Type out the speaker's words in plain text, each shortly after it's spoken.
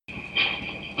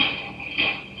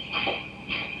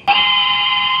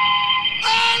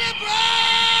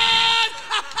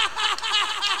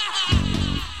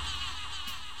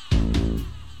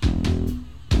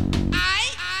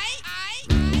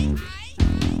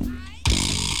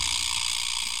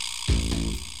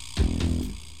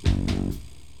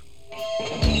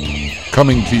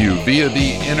Coming to you via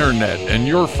the internet and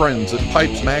your friends at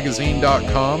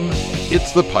PipesMagazine.com,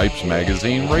 it's the Pipes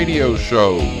Magazine Radio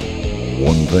Show.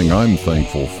 One thing I'm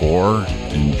thankful for,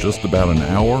 in just about an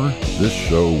hour, this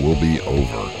show will be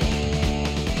over.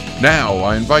 Now,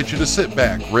 I invite you to sit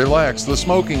back, relax, the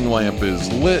smoking lamp is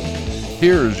lit.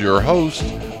 Here's your host,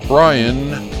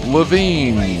 Brian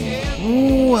Levine.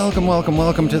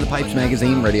 Welcome to the Pipes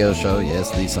Magazine Radio Show.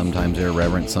 Yes, the sometimes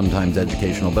irreverent, sometimes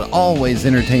educational, but always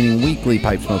entertaining weekly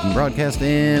pipe smoking broadcast.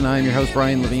 And I'm your host,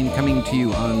 Brian Levine, coming to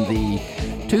you on the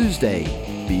Tuesday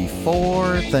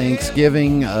before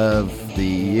Thanksgiving of the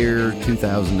year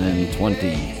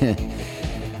 2020.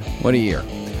 What a year.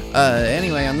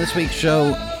 Anyway, on this week's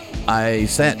show, I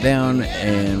sat down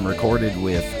and recorded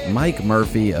with Mike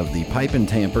Murphy of the Pipe and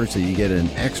Tamper, so you get an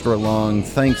extra long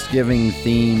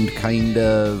Thanksgiving-themed kind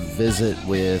of visit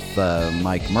with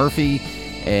Mike Murphy,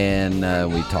 and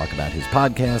we talk about his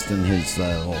podcast and his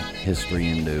history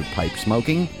into pipe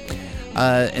smoking.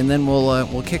 And then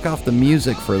we'll kick off the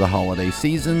music for the holiday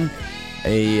season,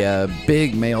 a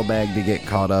big mailbag to get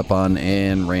caught up on,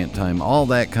 and rant time. All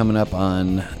that coming up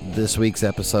on this week's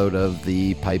episode of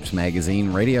the Pipes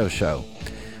Magazine Radio Show.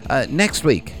 Next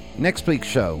week's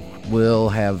show, we'll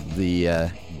have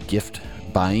the gift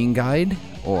buying guide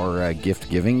or gift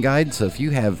giving guide. So if you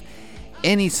have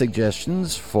any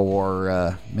suggestions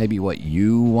for maybe what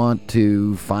you want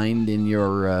to find in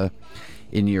your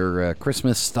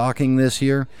Christmas stocking this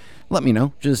year, let me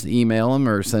know. Just email them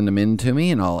or send them in to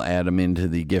me, and I'll add them into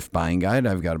the gift buying guide.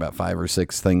 I've got about 5 or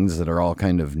 6 things that are all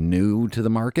kind of new to the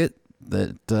market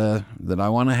that I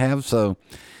want to have. So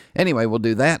anyway, we'll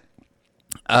do that.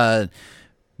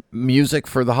 Music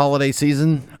for the holiday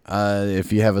season.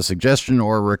 If you have a suggestion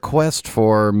or request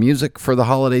for music for the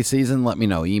holiday season, let me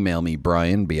know. Email me,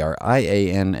 Brian,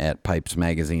 Brian, at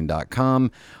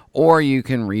PipesMagazine.com, or you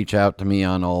can reach out to me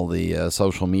on all the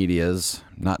social medias,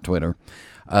 not Twitter,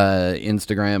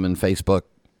 Instagram and Facebook,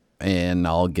 and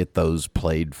I'll get those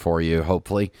played for you,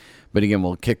 hopefully. But again,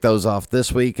 we'll kick those off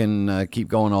this week and keep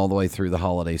going all the way through the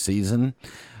holiday season.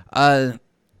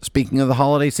 Speaking of the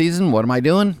holiday season, what am I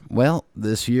doing? Well,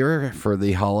 this year for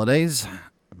the holidays,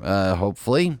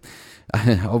 hopefully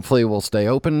we'll stay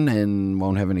open and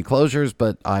won't have any closures,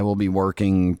 but I will be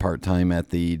working part-time at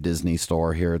the Disney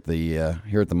store here at the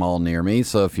mall near me.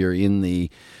 So if you're in the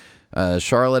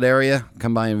Charlotte area,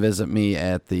 come by and visit me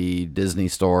at the Disney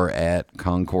store at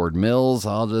Concord Mills.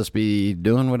 I'll just be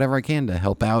doing whatever I can to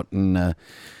help out and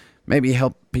maybe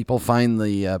help people find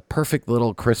the perfect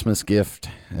little Christmas gift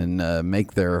and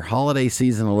make their holiday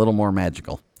season a little more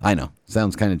magical. I know,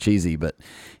 sounds kind of cheesy, but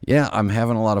yeah, I'm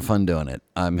having a lot of fun doing it.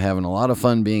 I'm having a lot of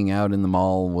fun being out in the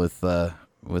mall with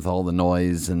all the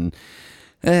noise and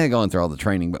going through all the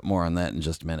training, but more on that in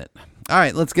just a minute. All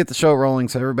right, let's get the show rolling.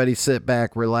 So everybody sit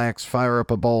back, relax, fire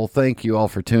up a bowl. Thank you all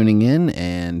for tuning in,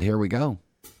 and here we go.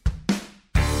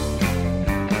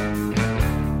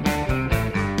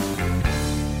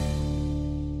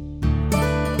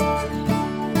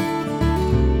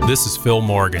 This is Phil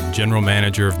Morgan, General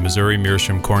Manager of Missouri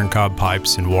Meerschaum Corncob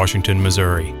Pipes in Washington,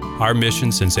 Missouri. Our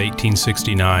mission since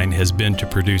 1869 has been to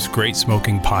produce great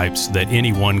smoking pipes that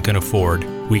anyone can afford.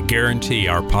 We guarantee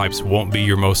our pipes won't be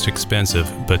your most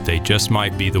expensive, but they just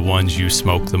might be the ones you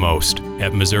smoke the most.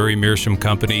 At Missouri Meerschaum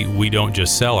Company, we don't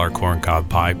just sell our corncob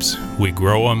pipes, we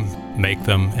grow them, make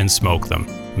them, and smoke them.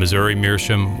 Missouri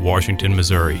Meerschaum, Washington,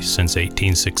 Missouri, since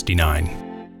 1869.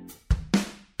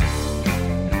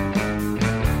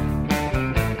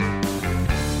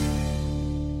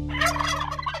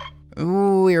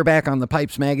 We're back on the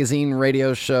Pipes Magazine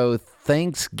Radio Show,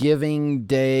 Thanksgiving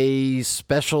Day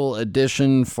special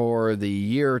edition for the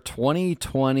year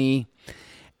 2020.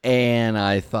 And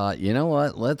I thought, you know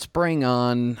what? Let's bring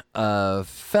on a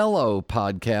fellow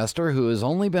podcaster who has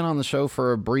only been on the show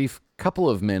for a brief couple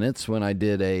of minutes. When I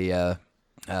did I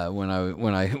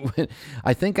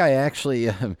think I actually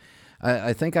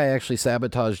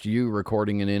sabotaged you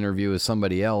recording an interview with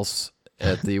somebody else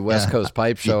at the West Coast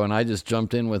Pipe Show, and I just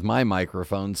jumped in with my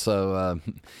microphone. So,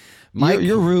 Mike,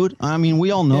 you're rude. I mean, we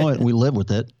all know it. We live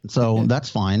with it, so that's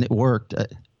fine. It worked.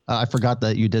 I forgot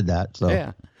that you did that. So,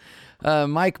 yeah.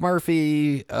 Mike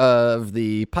Murphy of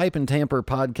the Pipe and Tamper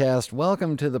podcast.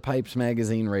 Welcome to the Pipes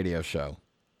Magazine Radio Show.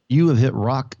 You have hit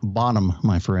rock bottom,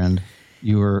 my friend.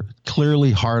 You are clearly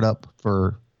hard up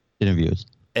for interviews.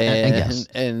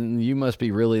 And you must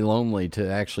be really lonely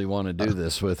to actually want to do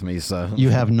this with me. So you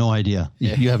have no idea.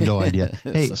 You have no idea.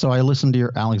 Hey, so I listened to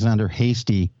your Alexander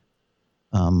Hasty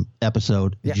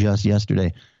episode just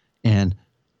yesterday, and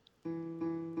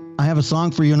I have a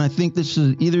song for you, and I think this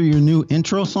is either your new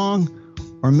intro song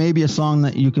or maybe a song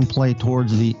that you can play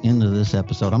towards the end of this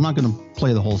episode. I'm not going to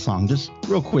play the whole song, just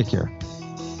real quick here.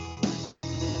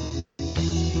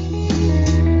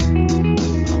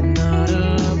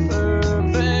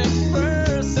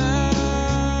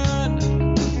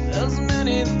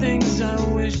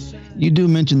 You do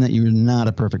mention that you're not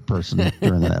a perfect person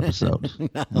during that episode.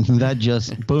 No. That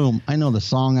just, boom. I know the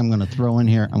song I'm going to throw in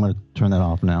here. I'm going to turn that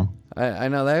off now. I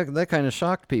know that kind of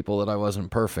shocked people that I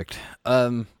wasn't perfect.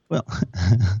 Well,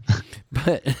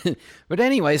 but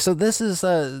anyway, so this is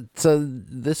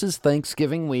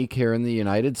Thanksgiving week here in the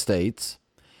United States.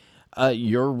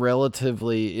 You're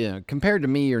relatively, compared to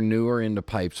me, you're newer into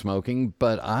pipe smoking,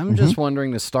 but I'm just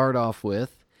wondering to start off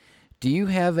with, do you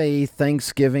have a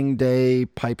Thanksgiving Day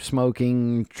pipe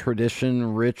smoking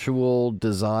tradition, ritual,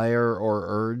 desire, or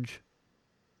urge?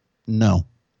 No.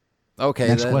 Okay.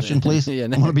 Next question, please. Yeah, I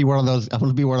want to be one of those. I want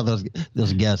to be one of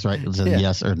those guests, right? That says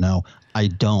yes or no. I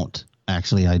don't.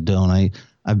 Actually, I don't.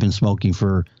 I've been smoking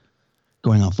for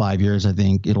going on 5 years. I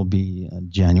think it'll be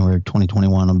January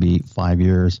 2021. It'll be 5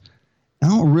 years. I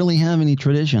don't really have any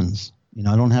traditions.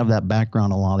 I don't have that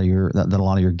background that a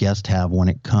lot of your guests have when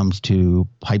it comes to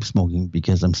pipe smoking,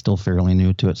 because I'm still fairly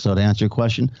new to it. So to answer your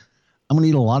question, I'm going to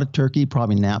eat a lot of turkey,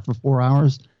 probably nap for 4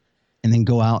 hours, and then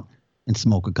go out and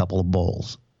smoke a couple of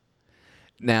bowls.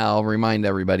 Now, I'll remind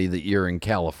everybody that you're in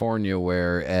California,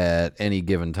 where at any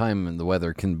given time the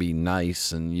weather can be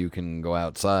nice and you can go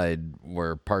outside,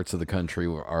 where parts of the country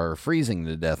are freezing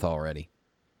to death already.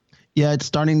 Yeah, it's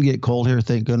starting to get cold here.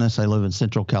 Thank goodness. I live in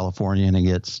Central California, and it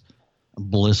gets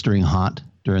blistering hot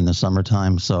during the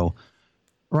summertime. So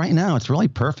right now it's really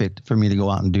perfect for me to go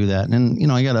out and do that.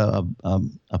 And, I got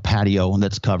a patio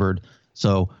that's covered.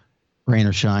 So rain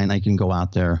or shine, I can go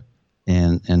out there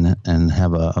and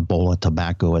have a bowl of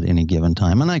tobacco at any given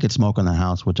time. And I could smoke in the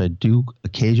house, which I do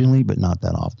occasionally, but not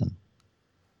that often.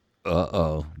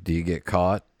 Uh-oh. Do you get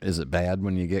caught? Is it bad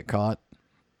when you get caught?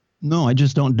 No, I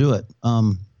just don't do it.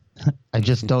 I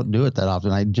just don't do it that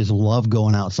often. I just love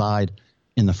going outside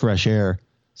in the fresh air,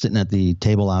 sitting at the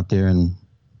table out there and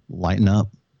lighting up.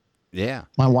 Yeah.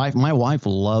 My wife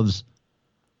loves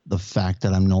the fact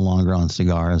that I'm no longer on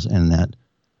cigars and that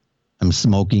I'm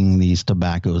smoking these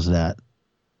tobaccos that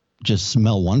just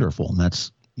smell wonderful. And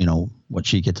that's, what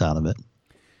she gets out of it.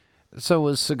 So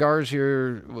was cigars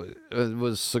your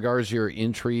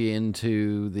entry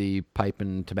into the pipe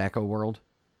and tobacco world?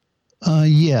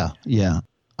 Yeah.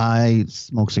 I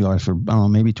smoked cigars for, I don't know,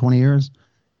 maybe 20 years,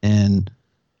 and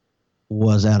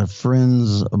was at a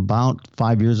friend's about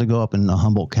 5 years ago up in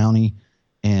Humboldt County,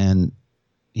 and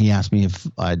he asked me if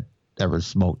I'd ever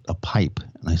smoked a pipe,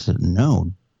 and I said,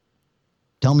 no,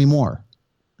 tell me more.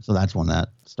 So that's when that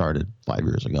started 5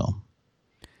 years ago.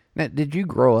 Now, did you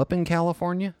grow up in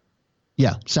California?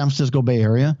 Yeah, San Francisco Bay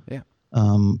Area. Yeah.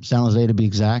 San Jose to be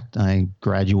exact. I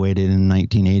graduated in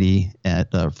 1980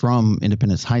 from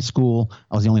Independence High School.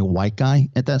 I was the only white guy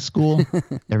at that school.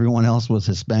 Everyone else was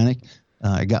Hispanic.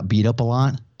 I got beat up a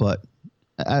lot, but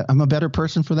I'm a better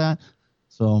person for that.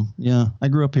 So yeah, I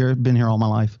grew up here, been here all my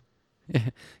life.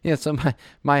 Yeah. So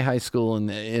my high school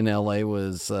in LA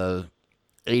was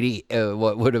 80,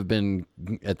 what would have been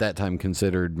at that time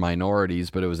considered minorities,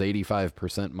 but it was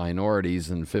 85% minorities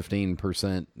and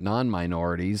 15%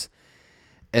 non-minorities.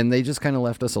 And they just kind of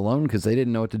left us alone because they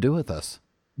didn't know what to do with us.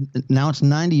 Now it's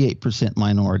 98%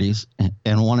 minorities and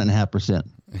 1.5%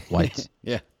 whites.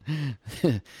 Yeah.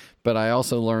 But I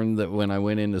also learned that when I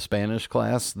went into Spanish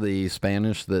class, the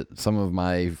Spanish that some of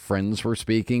my friends were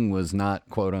speaking was not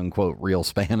quote unquote real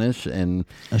Spanish. And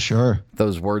sure,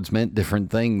 those words meant different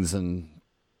things than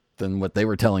what they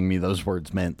were telling me those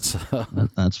words meant. So,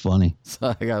 that's funny.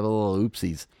 So I got a little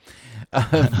oopsies.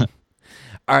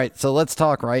 All right. So let's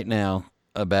talk right now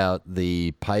about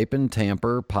the Pipe and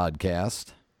Tamper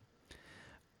podcast.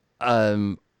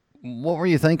 What were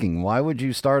you thinking? Why would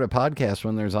you start a podcast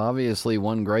when there's obviously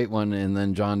one great one and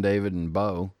then John David and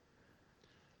Bo?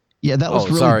 Yeah, that was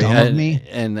really dumb of me.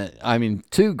 And I mean,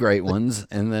 two great ones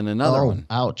and then another one.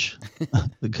 Ouch.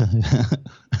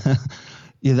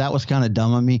 Yeah, that was kind of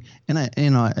dumb of me. And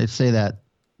I say that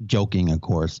joking, of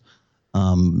course.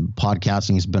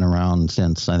 Podcasting has been around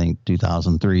since I think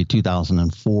 2003,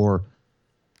 2004.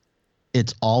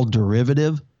 It's all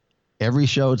derivative. Every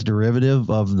show is derivative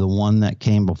of the one that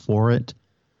came before it.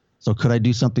 So could I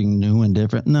do something new and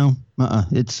different? No.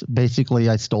 It's basically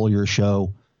I stole your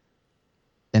show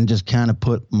and just kind of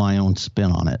put my own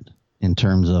spin on it in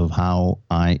terms of how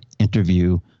I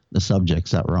interview the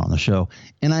subjects that were on the show.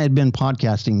 And I had been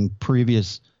podcasting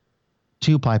previous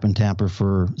to Pipe and Tamper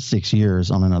for 6 years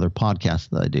on another podcast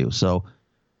that I do. So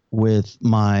with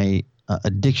my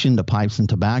addiction to pipes and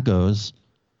tobaccos,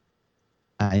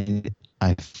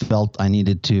 I felt I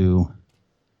needed to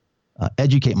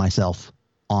educate myself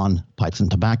on pipes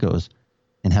and tobaccos,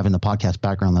 and having the podcast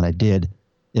background that I did,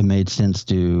 it made sense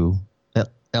to,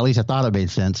 at least I thought it made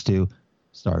sense to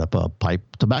start up a pipe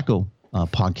tobacco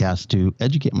podcast to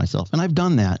educate myself. And I've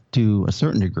done that to a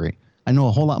certain degree. I know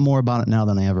a whole lot more about it now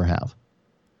than I ever have.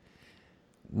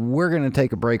 We're going to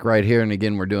take a break right here. And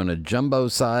again, we're doing a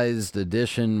jumbo-sized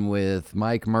edition with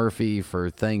Mike Murphy for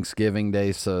Thanksgiving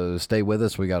Day. So stay with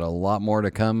us. We got a lot more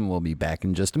to come. We'll be back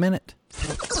in just a minute.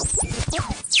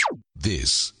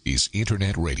 This is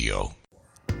Internet Radio.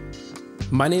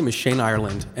 My name is Shane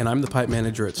Ireland, and I'm the pipe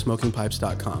manager at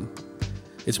smokingpipes.com.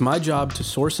 It's my job to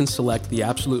source and select the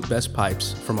absolute best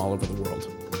pipes from all over the world.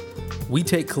 We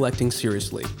take collecting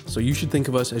seriously, so you should think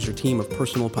of us as your team of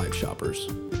personal pipe shoppers.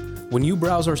 When you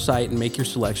browse our site and make your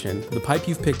selection, the pipe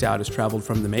you've picked out has traveled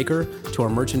from the maker to our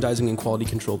merchandising and quality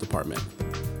control department.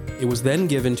 It was then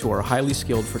given to our highly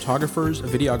skilled photographers,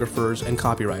 videographers, and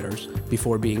copywriters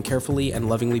before being carefully and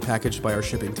lovingly packaged by our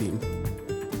shipping team.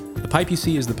 The pipe you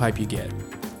see is the pipe you get,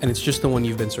 and it's just the one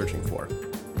you've been searching for.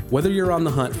 Whether you're on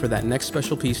the hunt for that next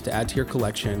special piece to add to your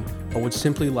collection, or would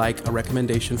simply like a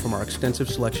recommendation from our extensive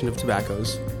selection of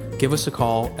tobaccos, give us a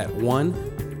call at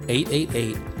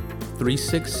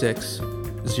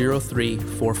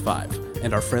 1-888-366-0345,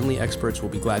 and our friendly experts will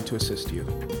be glad to assist you.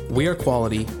 We are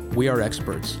quality, we are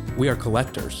experts, we are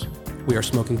collectors, we are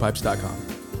smokingpipes.com.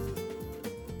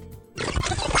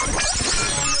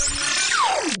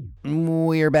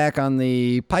 We are back on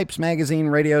the Pipes Magazine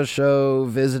radio show,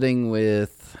 visiting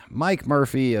with Mike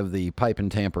Murphy of the Pipe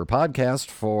and Tamper podcast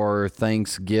for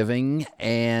Thanksgiving.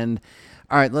 And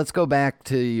all right, let's go back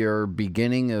to your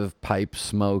beginning of pipe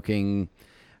smoking.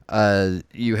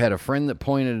 You had a friend that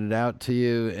pointed it out to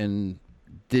you, and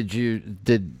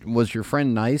was your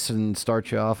friend nice and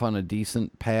start you off on a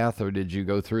decent path, or did you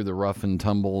go through the rough and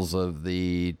tumbles of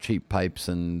the cheap pipes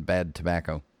and bad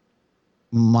tobacco?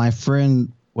 My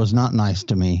friend was not nice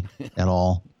to me at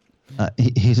all.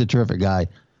 He's a terrific guy.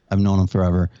 I've known him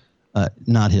forever.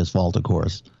 Not his fault, of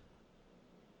course.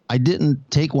 I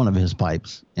didn't take one of his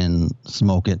pipes and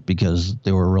smoke it because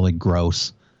they were really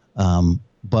gross.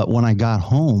 But when I got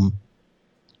home,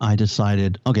 I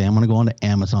decided, okay, I'm going to go onto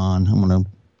Amazon. I'm going to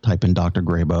type in Dr.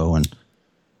 Grabo and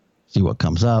see what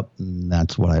comes up. And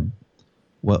that's what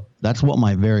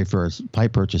my very first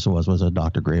pipe purchase was a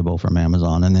Dr. Grabo from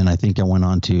Amazon. And then I think I went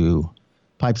on to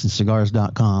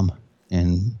PipesandCigars.com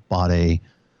and bought a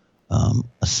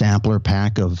sampler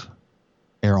pack of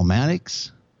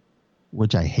aromatics,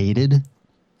 which I hated.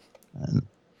 And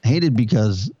hated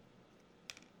because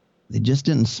they just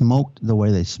didn't smoke the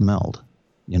way they smelled,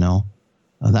 you know?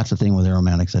 That's the thing with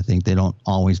aromatics. I think they don't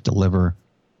always deliver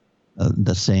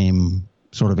the same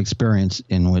sort of experience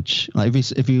in which, like,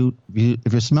 if you're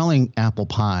smelling apple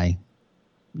pie,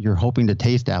 you're hoping to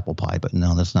taste apple pie, but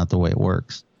no, that's not the way it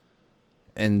works.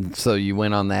 And so you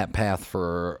went on that path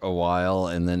for a while,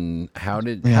 and then how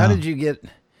did you get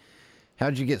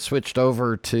switched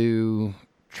over to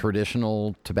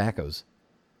traditional tobaccos?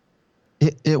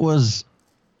 It was,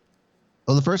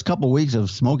 well, the first couple of weeks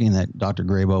of smoking that Dr.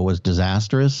 Grabo was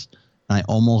disastrous. And I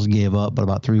almost gave up, but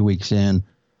about 3 weeks in,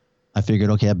 I figured,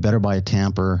 okay, I better buy a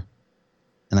tamper,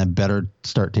 and I better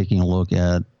start taking a look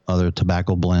at other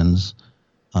tobacco blends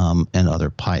and other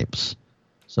pipes.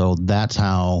 So that's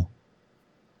how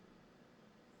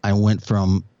I went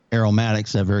from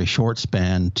aromatics, a very short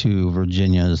span, to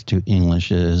Virginias, to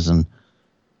Englishes, and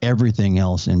everything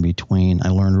else in between. I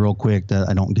learned real quick that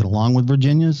I don't get along with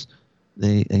Virginias.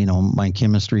 My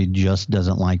chemistry just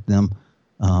doesn't like them.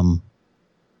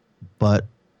 But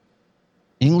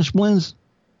English blends,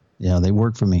 yeah, they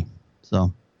work for me.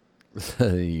 So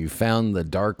you found the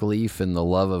dark leaf and the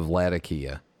love of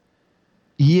Latakia.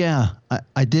 Yeah,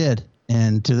 I did.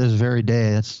 And to this very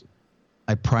day,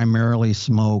 I primarily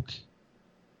smoke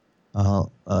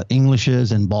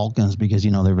Englishes and Balkans because,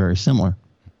 they're very similar.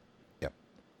 Yep.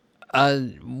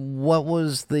 What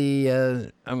was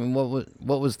the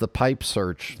what was the pipe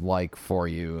search like for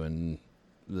you, and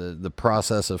the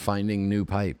process of finding new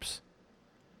pipes?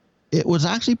 It was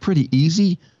actually pretty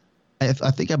easy.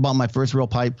 I think I bought my first real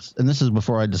pipes, and this is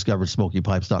before I discovered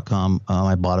SmokyPipes.com.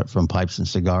 I bought it from Pipes and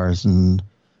Cigars, and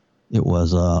it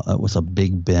was a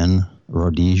Big Ben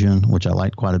Rhodesian, which I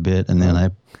liked quite a bit. And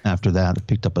then after that, I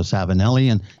picked up a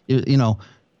Savinelli, and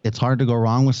it's hard to go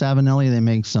wrong with Savinelli. They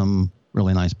make some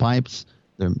really nice pipes.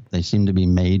 They seem to be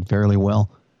made fairly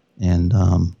well, and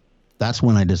that's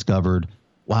when I discovered,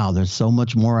 wow, there's so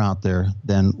much more out there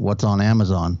than what's on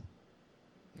Amazon.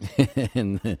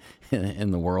 And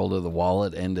the world of the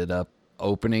wallet ended up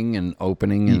opening and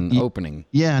opening and opening.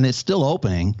 Yeah, and it's still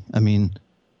opening. I mean,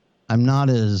 I'm not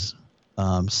as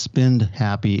spend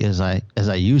happy as I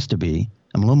used to be.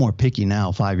 I'm a little more picky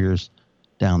now, 5 years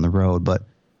down the road, but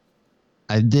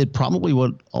I did probably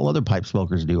what all other pipe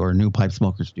smokers do, or new pipe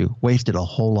smokers do. Wasted a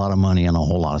whole lot of money on a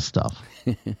whole lot of stuff.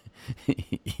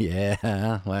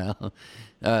 Yeah, well,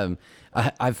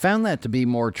 I've found that to be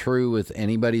more true with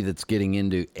anybody that's getting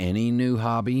into any new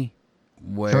hobby,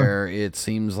 where it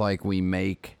seems like we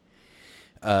make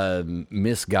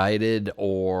misguided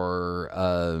or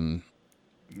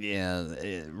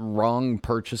wrong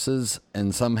purchases,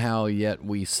 and somehow yet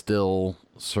we still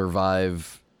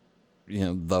survive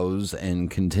those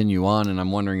and continue on. And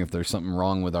I'm wondering if there's something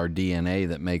wrong with our DNA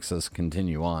that makes us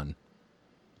continue on.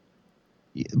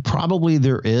 Probably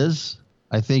there is.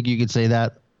 I think you could say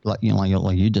that, like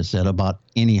you just said, about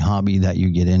any hobby that you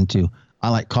get into. I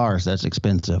like cars. That's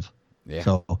expensive. Yeah.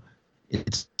 So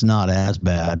it's not as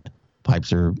bad.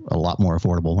 Pipes are a lot more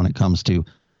affordable when it comes to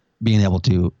being able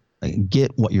to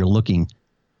get what you're looking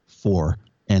for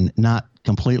and not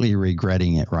completely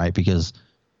regretting it, right? Because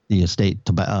the estate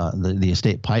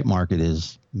pipe market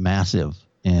is massive,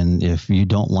 and if you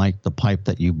don't like the pipe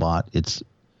that you bought, it's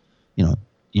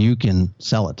you can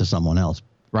sell it to someone else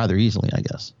rather easily, I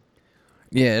guess.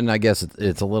 Yeah, and I guess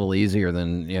it's a little easier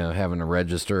than having to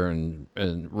register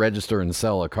and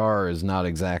sell a car is not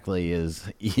exactly as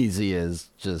easy as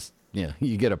just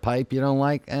you get a pipe you don't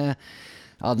like.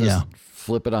 I'll just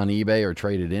flip it on eBay or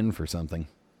trade it in for something.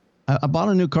 I bought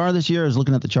a new car this year. I was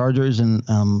looking at the Chargers, and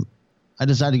I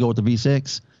decided to go with the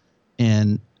V6,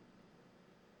 and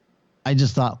I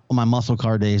just thought, well, my muscle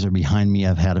car days are behind me.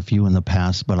 I've had a few in the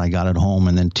past, but I got it home,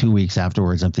 and then 2 weeks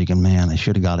afterwards, I'm thinking, man, I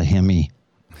should have got a Hemi,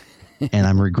 and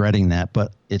I'm regretting that.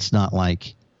 But it's not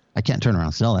like I can't turn around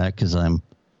and sell that because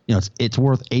it's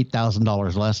worth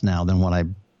 $8,000 less now than what I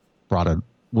brought it.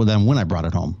 Well, then when I brought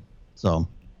it home. So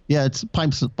yeah, it's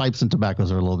pipes and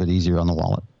tobaccos are a little bit easier on the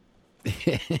wallet.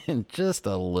 Just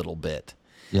a little bit.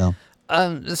 Yeah.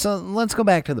 So let's go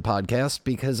back to the podcast,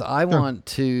 because I want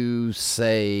to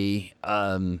say,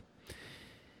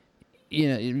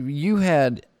 you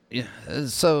had,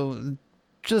 so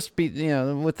just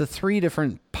with the 3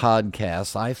 different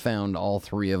podcasts, I found all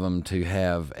 3 of them to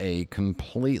have a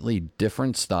completely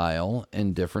different style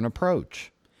and different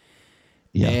approach.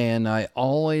 Yeah. And I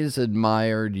always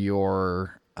admired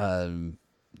your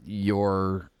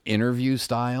interview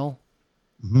style.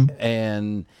 Mm-hmm.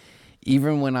 And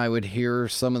even when I would hear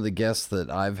some of the guests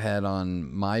that I've had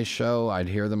on my show, I'd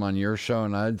hear them on your show,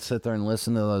 and I'd sit there and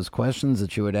listen to those questions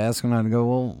that you would ask, and I'd go,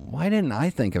 well, why didn't I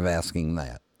think of asking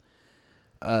that?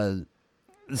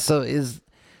 So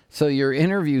your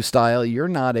interview style, you're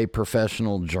not a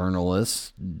professional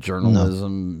journalism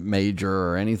major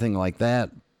or anything like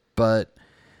that, but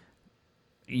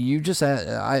you just,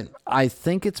 I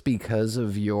think it's because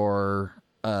of your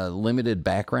limited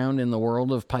background in the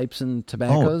world of pipes and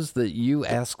tobaccos that you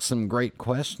ask some great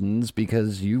questions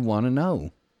because you want to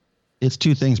know. It's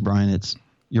 2 things, Brian.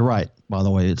 You're right, by the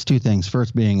way. It's 2 things.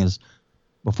 First being is,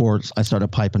 before I started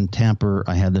Pipe and Tamper,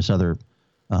 I had this other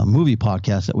movie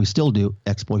podcast that we still do,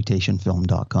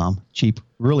 exploitationfilm.com.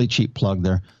 Really cheap plug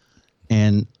there.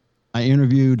 And I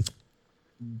interviewed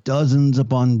dozens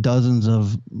upon dozens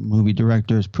of movie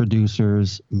directors,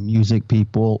 producers, music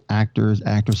people, actors,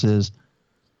 actresses.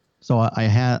 So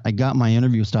I got my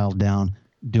interview style down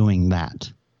doing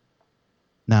that.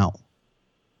 Now,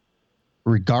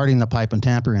 regarding the Pipe and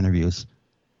Tamper interviews,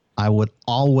 I would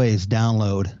always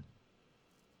download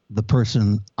the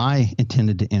person I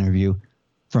intended to interview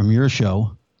from your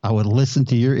show. I would listen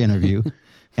to your interview,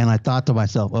 and I thought to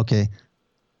myself, okay,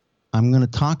 I'm going to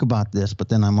talk about this, but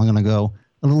then I'm going to go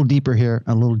a little deeper here,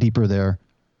 a little deeper there.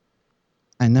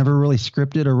 I never really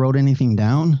scripted or wrote anything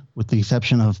down, with the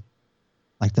exception of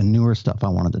like the newer stuff I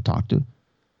wanted to talk to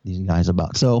these guys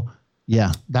about. So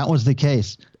yeah, that was the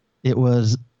case. It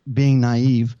was being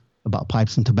naive about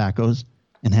pipes and tobaccos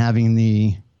and having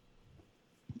the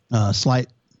slight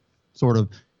sort of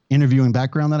interviewing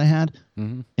background that I had,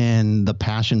 mm-hmm. and the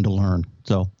passion to learn.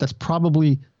 So that's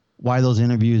probably why those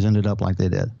interviews ended up like they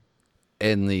did.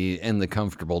 And the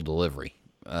comfortable delivery.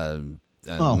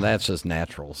 That's just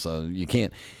natural. So you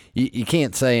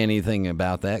can't say anything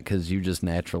about that because you just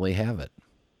naturally have it.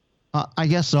 I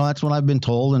guess so. That's what I've been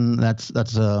told, and that's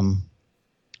a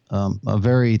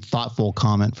very thoughtful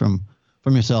comment from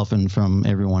yourself and from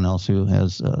everyone else who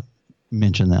has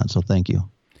mentioned that. So thank you.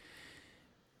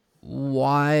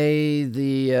 Why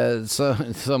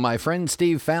so my friend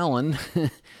Steve Fallon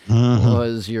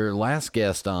was your last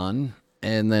guest on,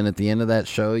 and then at the end of that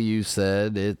show you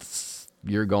said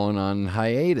you're going on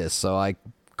hiatus. So I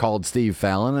called Steve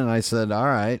Fallon and I said, all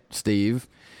right, Steve,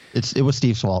 It was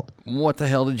Steve's fault. What the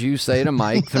hell did you say to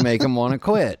Mike to make him want to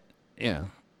quit? Yeah.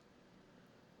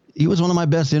 He was one of my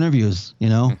best interviews,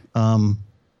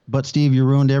 but Steve, you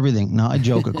ruined everything. No, I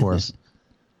joke, of course.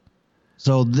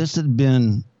 So this had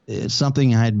been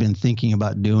something I had been thinking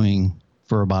about doing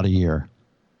for about a year.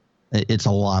 It's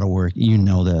a lot of work. You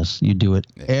know this. You do it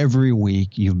every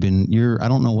week. I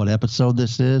don't know what episode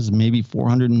this is, maybe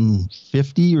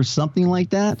 450 or something like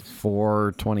that.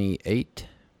 428.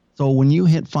 So when you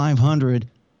hit 500,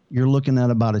 you're looking at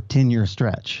about a 10-year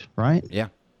stretch, right? Yeah.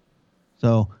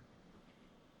 So,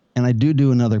 and I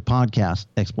do another podcast,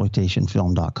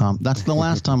 exploitationfilm.com. That's the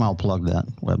last time I'll plug that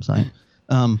website.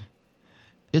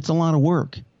 It's a lot of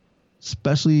work,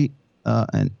 especially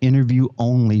an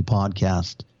interview-only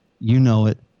podcast. You know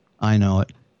it. I know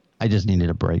it. I just needed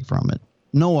a break from it.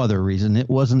 No other reason. It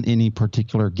wasn't any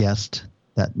particular guest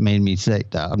that made me say,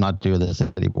 I'm not doing this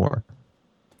anymore.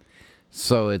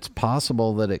 So it's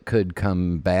possible that it could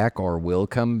come back or will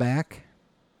come back?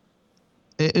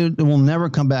 It will never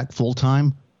come back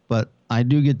full-time, but I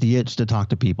do get the itch to talk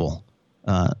to people,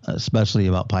 especially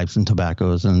about pipes and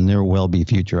tobaccos, and there will be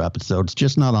future episodes,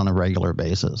 just not on a regular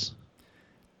basis.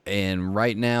 And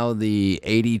right now, the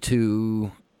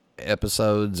 82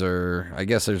 episodes, or I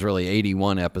guess there's really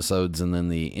 81 episodes, and then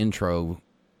the intro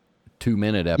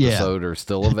 2-minute episode are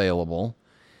still available.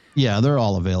 Yeah, they're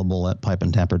all available at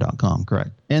pipeandtamper.com,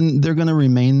 correct. And they're going to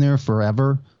remain there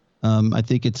forever. I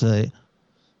think it's the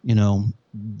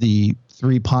 3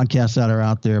 podcasts that are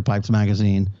out there, Pipes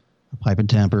Magazine, Pipe and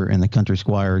Tamper, and the Country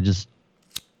Squire, are just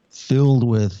filled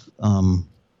with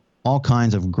all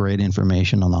kinds of great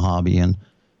information on the hobby. And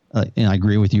I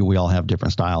agree with you. We all have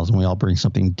different styles, and we all bring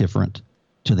something different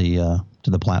to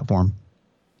the platform.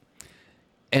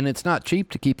 And it's not cheap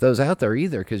to keep those out there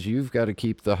either, because you've got to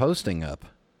keep the hosting up.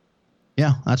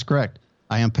 Yeah, that's correct.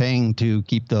 I am paying to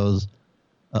keep those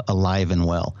alive and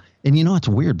well. And it's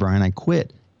weird, Brian. I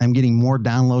quit. I'm getting more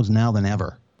downloads now than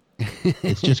ever.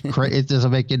 It's just it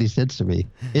doesn't make any sense to me.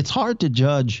 It's hard to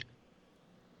judge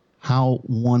how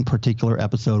one particular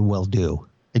episode will do.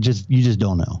 You just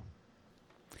don't know.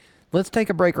 Let's take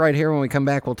a break right here. When we come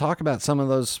back, we'll talk about some of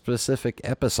those specific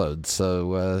episodes.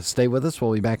 So stay with us.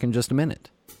 We'll be back in just a minute.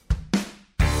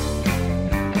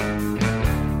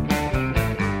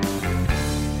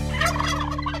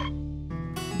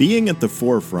 Being at the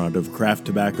forefront of craft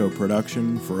tobacco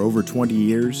production for over 20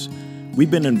 years,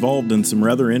 we've been involved in some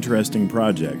rather interesting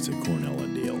projects at Cornell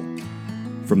 & Deal.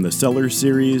 From the Cellar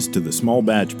Series to the Small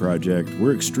Batch Project,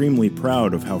 we're extremely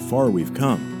proud of how far we've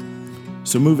come.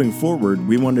 So moving forward,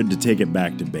 we wanted to take it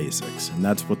back to basics, and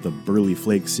that's what the Burley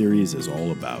Flake series is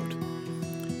all about.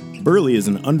 Burley is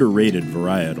an underrated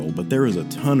varietal, but there is a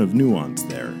ton of nuance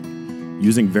there.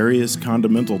 Using various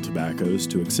condimental tobaccos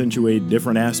to accentuate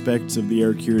different aspects of the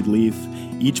air-cured leaf,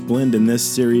 each blend in this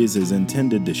series is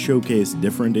intended to showcase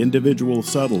different individual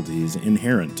subtleties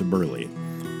inherent to Burley.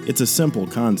 It's a simple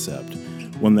concept,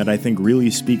 one that I think really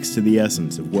speaks to the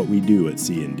essence of what we do at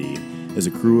C&D as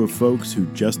a crew of folks who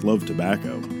just love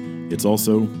tobacco. It's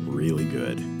also really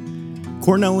good.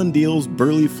 Cornell & Deal's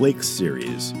Burley Flakes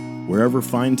series, wherever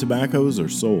fine tobaccos are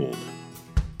sold.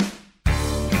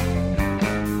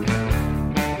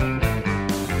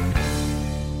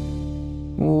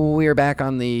 We are back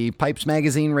on the Pipes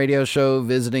Magazine radio show,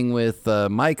 visiting with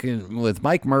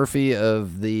Mike Murphy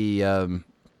of the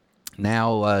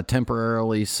now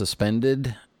temporarily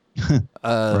suspended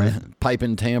Pipe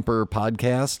and Tamper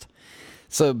podcast.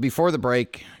 So before the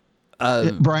break,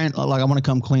 Brian, I want to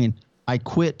come clean. I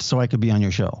quit so I could be on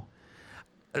your show.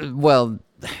 Well,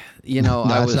 no,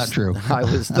 that's not true.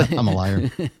 I'm a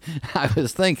liar. I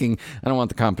was thinking I don't want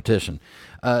the competition,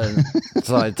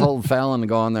 so I told Fallon to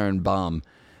go on there and bomb.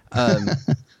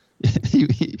 He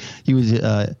was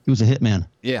a hitman.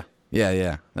 Yeah.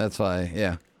 That's why.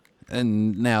 Yeah,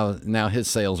 and now his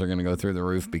sales are going to go through the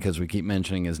roof because we keep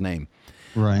mentioning his name.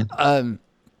 Right.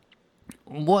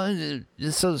 What?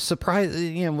 So surprise.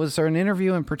 Was there an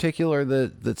interview in particular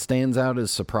that stands out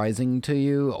as surprising to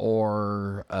you,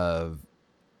 or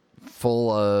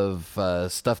full of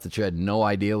stuff that you had no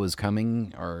idea was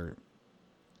coming, or?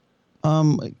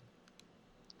 Not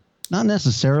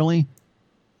necessarily.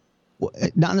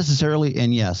 Not necessarily,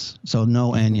 and yes. So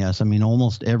no and yes. I mean,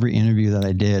 almost every interview that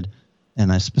I did,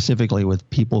 and I specifically with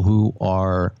people who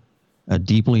are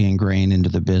deeply ingrained into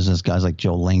the business, guys like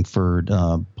Joe Langford,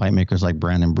 pipe makers like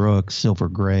Brandon Brooks, Silver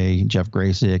Gray, Jeff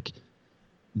Graysick,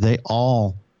 they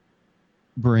all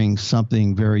bring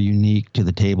something very unique to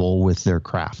the table with their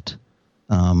craft.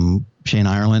 Shane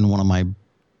Ireland, one of my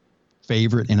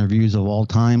favorite interviews of all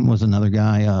time, was another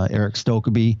guy, Eric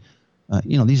Stokeby.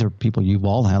 These are people you've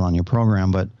all had on your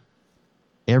program, but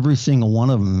every single one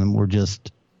of them were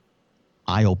just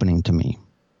eye-opening to me.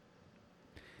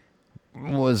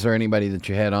 Was there anybody that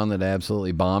you had on that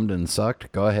absolutely bombed and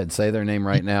sucked? Go ahead, say their name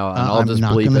right now, and I'll just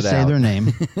bleep it out. I'm not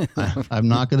going to say their name. I'm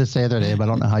not going to say their name. I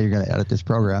don't know how you're going to edit this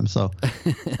program. So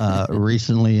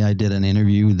recently I did an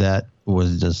interview that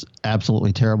was just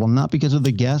absolutely terrible, not because of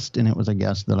the guest, and it was a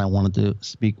guest that I wanted to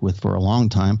speak with for a long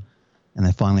time, and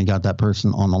I finally got that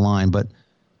person on the line. But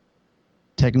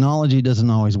technology doesn't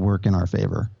always work in our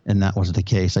favor, and that was the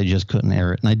case. I just couldn't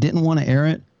air it, and I didn't want to air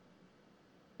it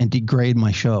and degrade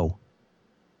my show.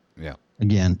 Yeah.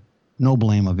 Again, no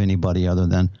blame of anybody other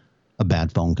than a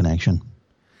bad phone connection.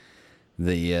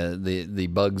 The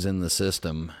bugs in the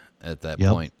system at that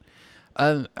Yep. point.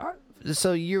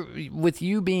 So with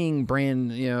you being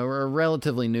brand, or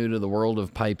relatively new to the world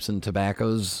of pipes and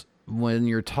tobaccos, when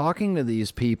you're talking to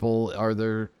these people, are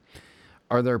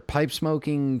there pipe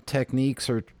smoking techniques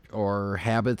or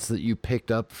habits that you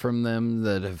picked up from them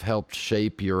that have helped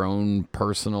shape your own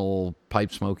personal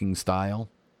pipe smoking style?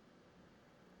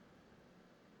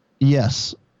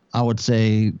 Yes, I would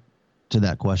say to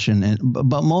that question,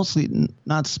 but mostly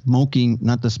not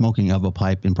the smoking of a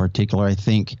pipe in particular. I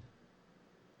think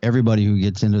everybody who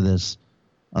gets into this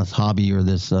hobby or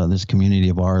this community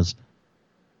of ours,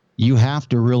 you have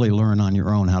to really learn on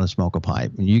your own how to smoke a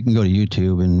pipe. You can go to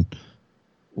YouTube and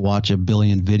watch a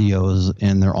billion videos,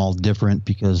 and they're all different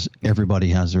because everybody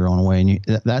has their own way,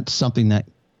 and that's something that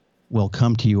will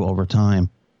come to you over time.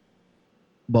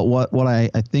 But what I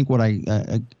think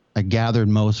I gathered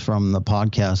most from the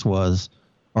podcast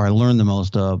I learned the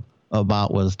most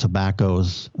about was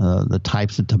tobaccos, the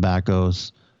types of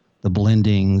tobaccos, the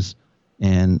blendings,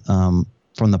 and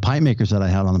from the pipe makers that I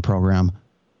had on the program,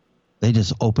 they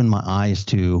just opened my eyes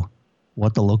to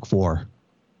what to look for,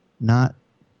 not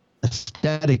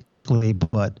aesthetically,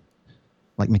 but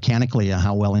like mechanically,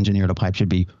 how well engineered a pipe should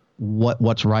be,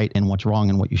 what's right and what's wrong,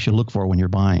 and what you should look for when you're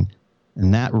buying,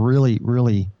 and that really,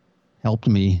 really helped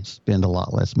me spend a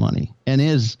lot less money, and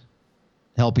is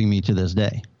helping me to this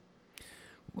day.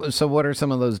 So what are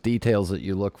some of those details that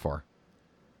you look for?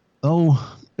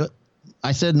 Oh,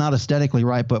 I said not aesthetically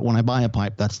right, but when I buy a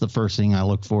pipe, that's the first thing I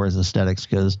look for is aesthetics,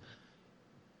 because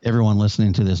everyone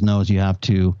listening to this knows you have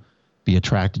to be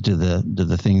attracted to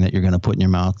the thing that you're going to put in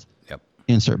your mouth. Yep.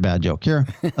 Insert bad joke here.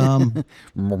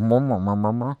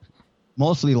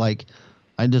 Mostly, like,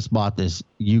 I just bought this.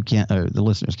 You can't, or the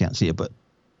listeners can't see it, but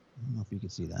I don't know if you can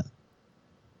see that.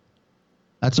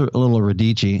 That's a little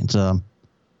Radici. It's a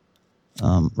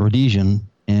Rhodesian.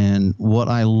 And what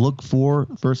I look for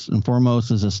first and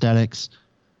foremost is aesthetics.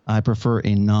 I prefer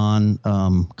a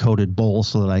non-coated bowl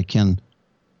so that I can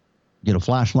get a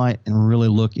flashlight and really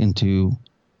look into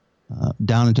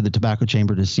down into the tobacco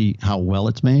chamber to see how well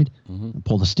it's made. Mm-hmm.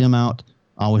 Pull the stem out.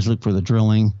 I always look for the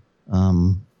drilling,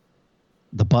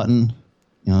 the button.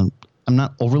 I'm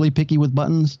not overly picky with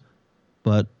buttons,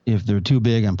 but if they're too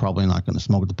big, I'm probably not going to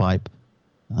smoke the pipe.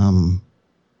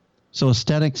 So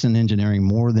aesthetics and engineering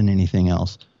more than anything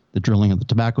else. The drilling of the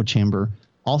tobacco chamber.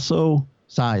 Also,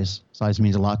 size. Size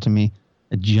means a lot to me.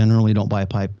 I generally don't buy a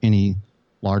pipe any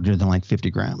larger than like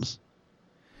 50 grams.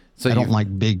 So I don't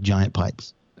like big, giant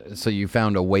pipes. So you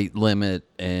found a weight limit,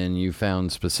 and you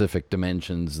found specific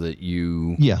dimensions that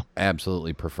you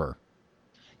absolutely prefer.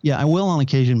 Yeah, I will on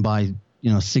occasion buy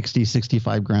 60,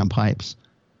 65 gram pipes,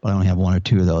 but I only have one or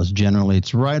two of those. Generally,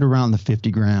 it's right around the 50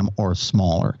 gram or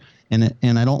smaller.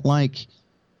 And I don't like,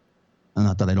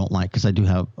 not that I don't like, because I do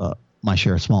have my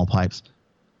share of small pipes.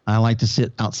 I like to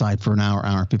sit outside for an hour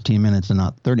and 15 minutes and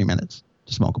not 30 minutes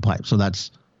to smoke a pipe. So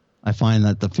I find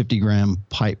that the 50 gram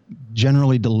pipe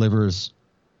generally delivers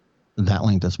that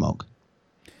length of smoke.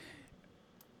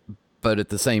 But at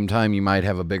the same time, you might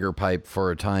have a bigger pipe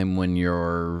for a time when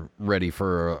you're ready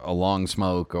for a long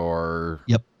smoke or...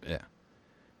 Yep. Yeah.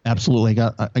 Absolutely.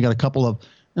 I got a couple of,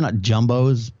 they're not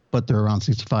jumbos, but they're around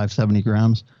 65, 70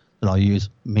 grams that I'll use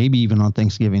maybe even on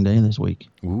Thanksgiving Day this week.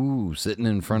 Ooh, sitting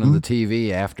in front of the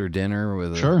TV after dinner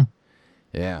with Sure.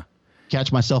 Yeah.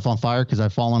 Catch myself on fire because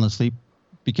I've fallen asleep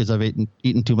because I've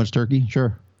eaten too much turkey.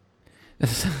 Sure.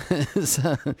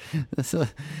 so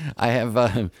I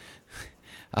have...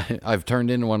 I've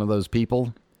turned into one of those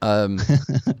people.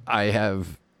 I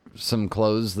have some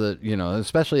clothes that,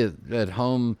 especially at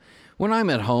home. When I'm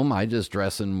at home, I just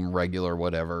dress in regular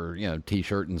whatever,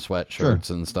 T-shirt and sweatshirts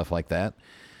and stuff like that.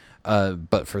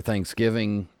 But for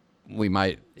Thanksgiving,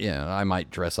 I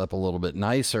might dress up a little bit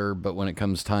nicer. But when it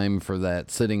comes time for that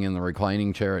sitting in the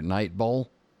reclining chair at night bowl,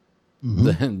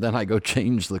 then I go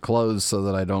change the clothes so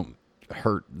that I don't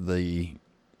hurt the...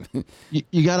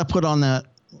 You got to put on that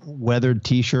weathered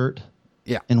T-shirt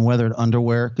Yeah. in weathered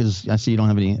underwear, because I see you don't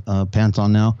have any pants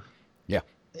on now. Yeah.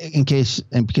 In case,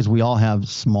 and because we all have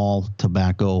small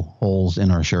tobacco holes in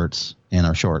our shirts and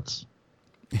our shorts.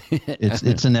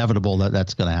 It's inevitable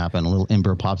that's going to happen. A little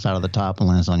ember pops out of the top and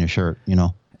lands on your shirt,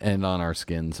 And on our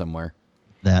skin somewhere.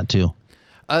 That too.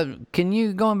 Can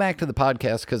you, going back to the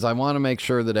podcast, because I want to make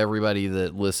sure that everybody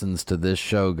that listens to this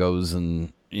show goes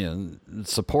and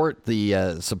support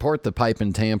the Pipe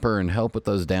and Tamper and help with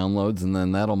those downloads, and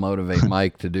then that'll motivate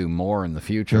Mike to do more in the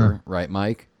future. Sure. Right,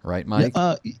 Mike? Right, Mike?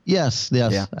 Yes,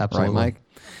 yeah, absolutely. Right, Mike?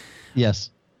 Yes.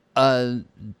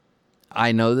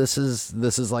 I know this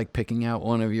is like picking out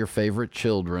one of your favorite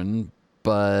children,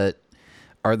 but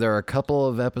are there a couple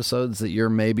of episodes that you're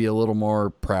maybe a little more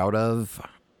proud of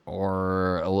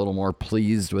or a little more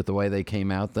pleased with the way they came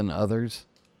out than others?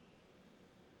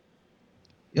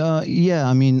 Yeah,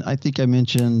 I mean, I think I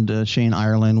mentioned Shane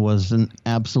Ireland was an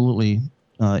absolutely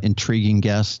intriguing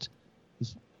guest.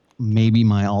 It's maybe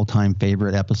my all-time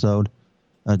favorite episode.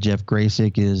 Jeff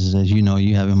Grasick is, as you know,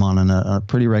 you have him on a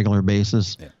pretty regular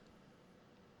basis. Yeah.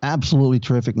 Absolutely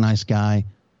terrific, nice guy,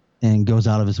 and goes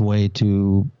out of his way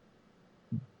to,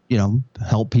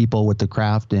 help people with the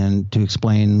craft and to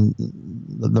explain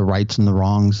the rights and the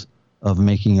wrongs of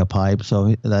making a pipe.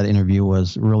 So that interview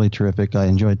was really terrific. I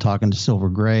enjoyed talking to Silver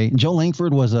Gray. Joe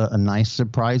Langford was a nice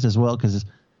surprise as well, because,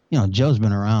 Joe's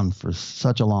been around for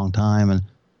such a long time, and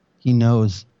he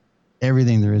knows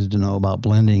everything there is to know about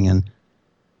blending, and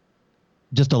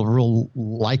just a real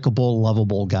likable,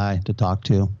 lovable guy to talk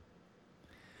to.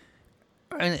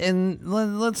 And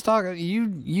let's talk.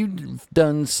 You've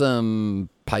done some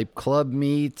pipe club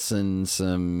meets and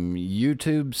some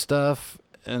YouTube stuff,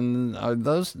 and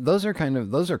those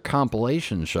are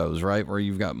compilation shows, right? Where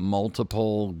you've got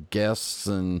multiple guests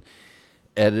and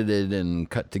edited and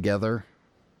cut together.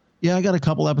 Yeah, I got a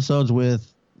couple episodes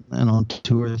with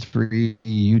 2 or 3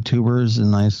 YouTubers,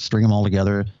 and I string them all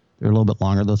together. They're a little bit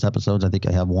longer, those episodes. I think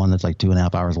I have one that's like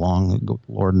 2.5 hours long.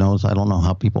 Lord knows. I don't know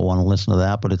how people want to listen to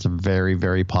that, but it's a very,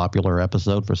 very popular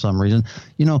episode for some reason.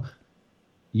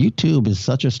 YouTube is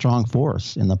such a strong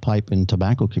force in the pipe and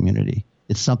tobacco community.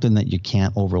 It's something that you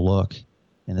can't overlook.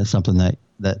 And it's something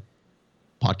that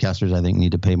podcasters, I think,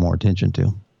 need to pay more attention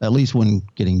to, at least when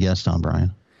getting guests on,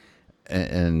 Brian.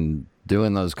 And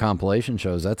doing those compilation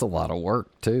shows, that's a lot of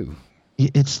work, too.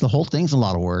 It's the whole thing's a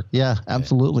lot of work. Yeah,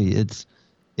 absolutely. Yeah.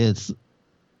 It's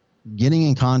getting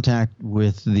in contact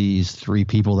with these 3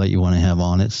 people that you want to have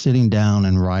on. It's sitting down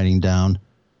and writing down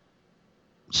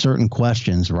certain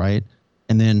questions, right?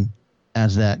 And then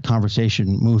as that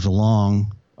conversation moves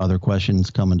along, other questions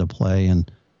come into play,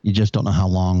 and you just don't know how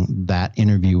long that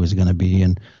interview is going to be.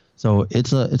 And so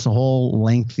it's a whole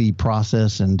lengthy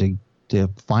process, and to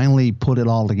finally put it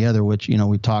all together, which,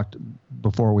 we talked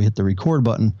before we hit the record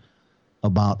button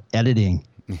about editing,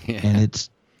 and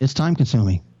it's time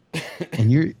consuming. And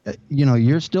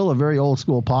you're still a very old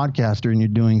school podcaster, and you're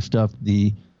doing stuff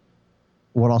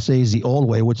what I'll say is the old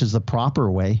way, which is the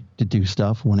proper way to do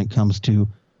stuff when it comes to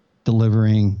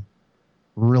delivering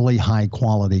really high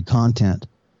quality content.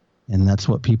 And that's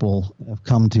what people have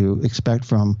come to expect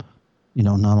from,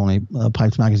 not only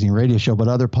Pipes Magazine radio show, but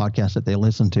other podcasts that they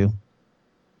listen to.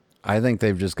 I think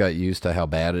they've just got used to how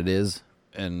bad it is,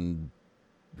 and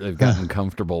they've gotten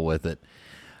comfortable with it.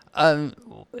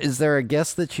 Is there a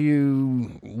guest that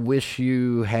you wish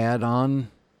you had on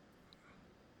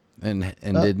and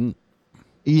didn't?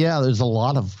 Yeah, there's a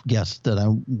lot of guests that I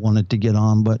wanted to get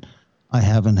on, but I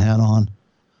haven't had on.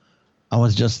 I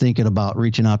was just thinking about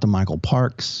reaching out to Michael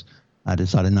Parks. I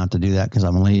decided not to do that because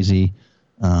I'm lazy.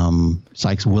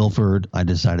 Sykes Wilford, I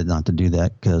decided not to do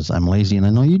that because I'm lazy. And I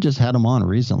know you just had him on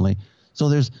recently. So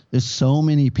there's so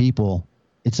many people.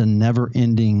 It's a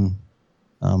never-ending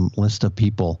list of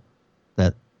people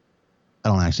that I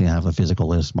don't actually have a physical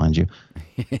list, mind you.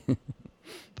 But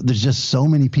there's just so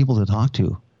many people to talk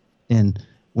to. And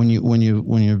when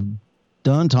you're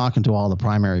done talking to all the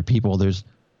primary people, there's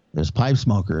pipe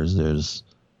smokers, there's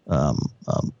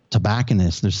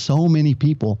tobacconists. There's so many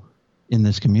people in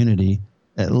this community.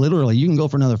 Literally, you can go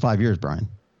for another 5 years, Brian.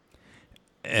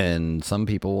 And some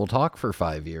people will talk for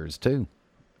 5 years too.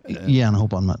 Yeah, and I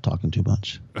hope I'm not talking too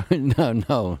much.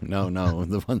 No.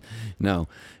 No.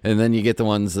 And then you get the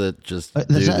ones that just do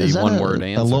the one-word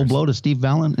answers. A low blow to Steve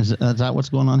Vallon? Is that what's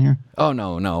going on here? Oh,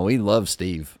 no. We love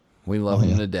Steve. We love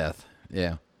him to death.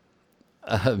 Yeah.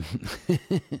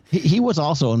 He was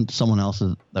also someone else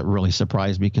that really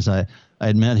surprised me, because I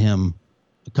had met him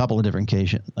a couple of different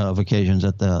occasions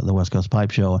at the West Coast Pipe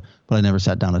Show, but I never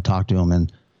sat down to talk to him.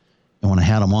 And when I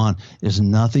had him on, there's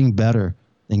nothing better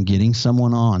than getting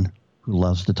someone on who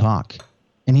loves to talk.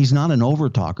 And he's not an over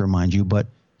talker, mind you, but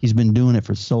he's been doing it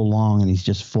for so long, and he's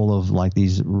just full of like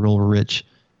these real rich,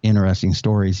 interesting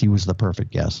stories. He was the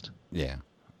perfect guest. Yeah,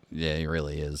 he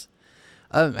really is.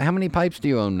 How many pipes do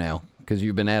you own now? Because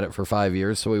you've been at it for 5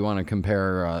 years, so we want to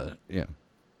compare.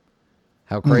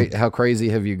 How crazy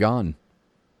have you gone?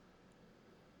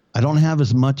 I don't have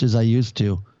as much as I used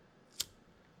to.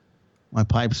 My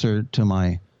pipes are to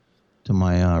my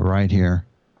right here.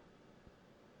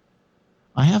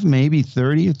 I have maybe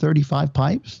 30 or 35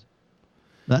 pipes.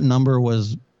 That number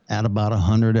was at about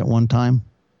 100 at one time.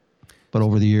 But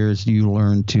over the years, you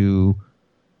learn to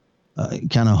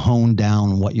kind of hone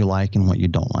down what you like and what you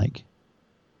don't like.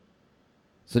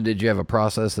 So did you have a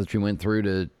process that you went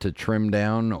through to trim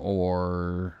down,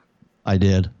 or? I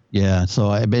did, yeah. So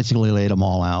I basically laid them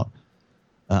all out.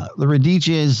 The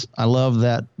Radices, I love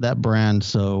that brand,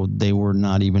 so they were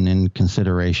not even in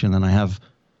consideration. And I have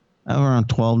around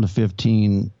 12 to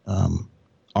 15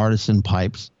 artisan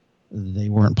pipes. They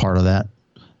weren't part of that.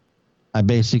 I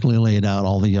basically laid out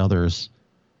all the others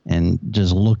and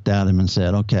just looked at them and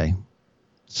said, okay,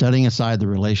 setting aside the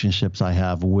relationships I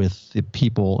have with the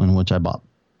people in which I bought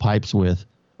pipes with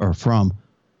or from,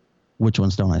 which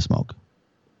ones don't I smoke?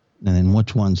 And then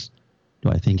which ones do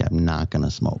I think I'm not going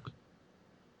to smoke?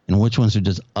 And which ones are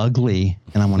just ugly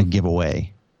and I want to give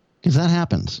away? Because that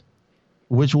happens.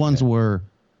 Which ones were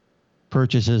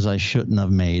purchases I shouldn't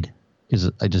have made because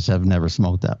I just have never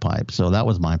smoked that pipe. So that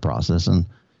was my process, and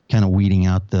kind of weeding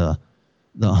out the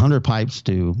 100 pipes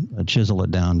to chisel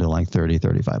it down to like 30,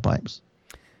 35 pipes.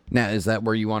 Now, is that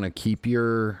where you want to keep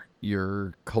your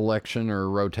collection or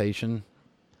rotation?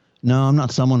 No, I'm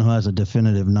not someone who has a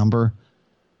definitive number.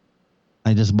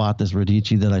 I just bought this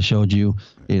Radice that I showed you.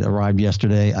 It arrived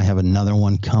yesterday. I have another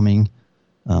one coming,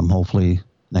 hopefully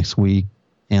next week.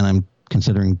 And I'm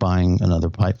considering buying another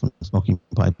pipe from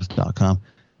SmokingPipes.com.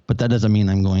 But that doesn't mean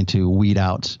I'm going to weed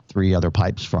out 3 other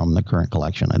pipes from the current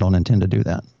collection. I don't intend to do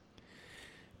that.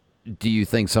 Do you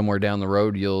think somewhere down the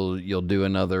road you'll do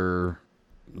another,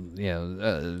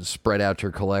 spread out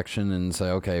your collection and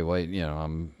say, okay, wait,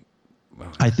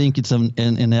 I think it's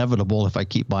inevitable if I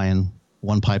keep buying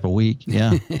one pipe a week.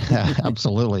 Yeah,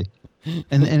 absolutely.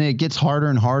 And it gets harder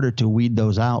and harder to weed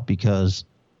those out because,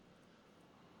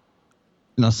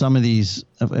 some of these,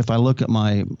 if I look at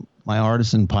my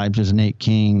artisan pipes, there's Nate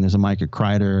King, there's a Micah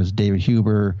Kreider, there's David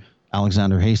Huber,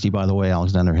 Alexander Hasty, by the way,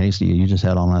 Alexander Hasty, you just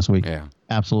had on last week. Yeah.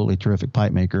 Absolutely terrific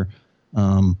pipe maker.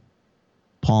 Paul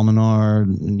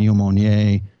Menard, Neil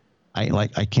Monnier.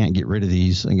 I can't get rid of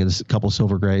these. I get a couple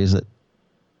silver grays that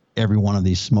every one of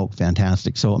these smoke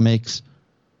fantastic. So it makes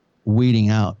weeding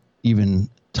out even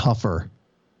tougher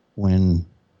when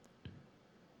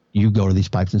you go to these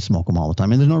pipes and smoke them all the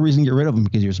time. And there's no reason to get rid of them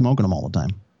because you're smoking them all the time.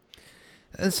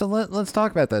 So let's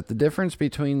talk about that. The difference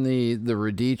between the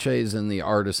Radices and the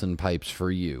artisan pipes for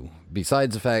you,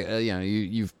 besides the fact,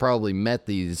 you've probably met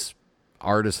these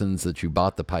artisans that you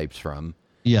bought the pipes from.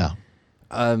 Yeah.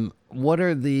 What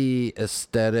are the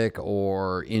aesthetic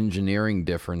or engineering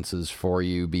differences for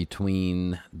you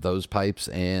between those pipes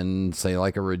and, say,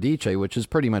 like a Radice, which is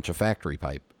pretty much a factory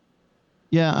pipe?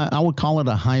 Yeah, I would call it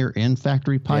a higher end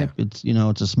factory pipe. Yeah.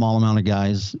 It's a small amount of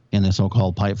guys in a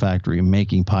so-called pipe factory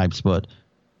making pipes, but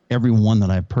every one that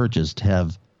I've purchased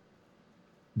have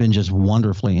been just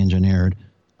wonderfully engineered.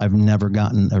 I've never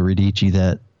gotten a Radice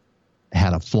that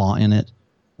had a flaw in it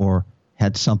or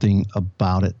had something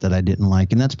about it that I didn't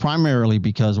like. And that's primarily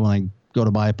because when I go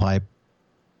to buy a pipe,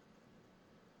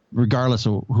 regardless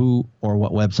of who or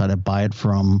what website I buy it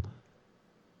from,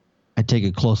 I take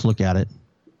a close look at it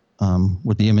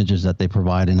with the images that they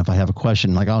provide. And if I have a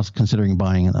question, like I was considering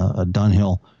buying a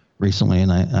Dunhill recently,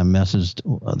 and I messaged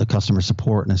the customer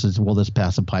support, and I says, will this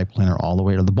pass a pipe cleaner all the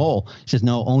way to the bowl? He says,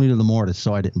 no, only to the mortise,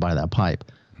 so I didn't buy that pipe.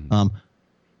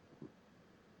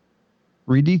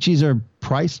 Radices are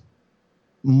priced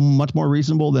much more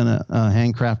reasonable than a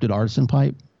handcrafted artisan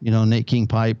pipe. Nate King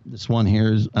pipe, this one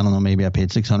here is, I don't know, maybe I paid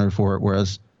 $600 for it,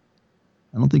 whereas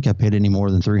I don't think I paid any more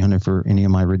than $300 for any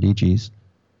of my Radices.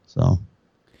 So.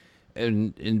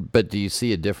 But do you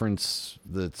see a difference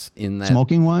that's in that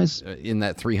smoking wise in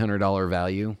that $300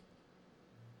 value?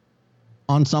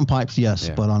 On some pipes, yes,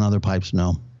 but on other pipes,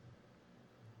 no.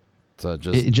 So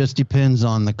it just depends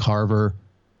on the carver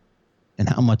and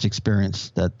how much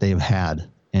experience that they've had,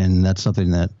 and that's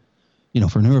something that,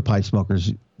 for newer pipe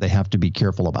smokers, they have to be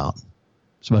careful about,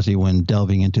 especially when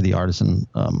delving into the artisan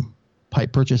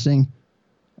pipe purchasing.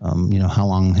 How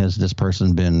long has this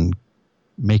person been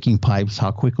making pipes? How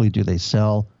quickly do they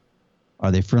sell?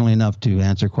 Are they friendly enough to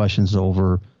answer questions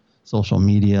over social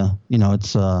media?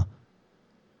 It's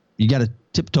you got to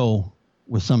tiptoe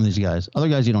with some of these guys. Other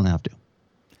guys, you don't have to.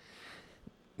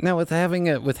 Now, with having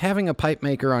a pipe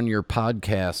maker on your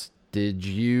podcast, did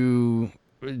you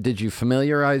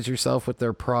familiarize yourself with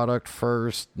their product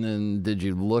first, and did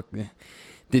you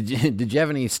have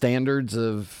any standards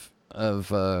of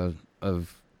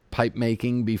pipe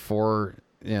making before,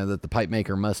 that the pipe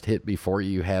maker must hit before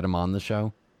you had them on the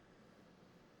show?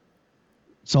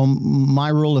 So my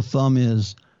rule of thumb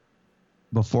is,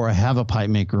 before I have a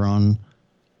pipe maker on,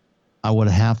 I would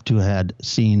have to had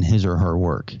seen his or her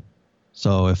work.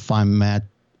 So if I'm at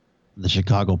the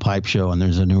Chicago Pipe Show and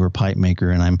there's a newer pipe maker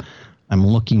and I'm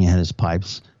looking at his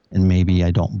pipes, and maybe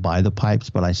I don't buy the pipes,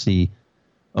 but I see,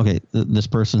 okay, this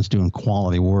person's doing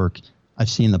quality work. I've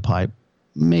seen the pipe.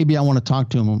 Maybe I want to talk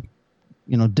to him,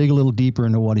 dig a little deeper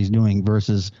into what he's doing,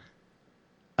 versus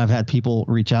I've had people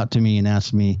reach out to me and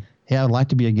ask me, hey, I'd like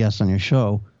to be a guest on your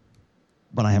show,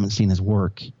 but I haven't seen his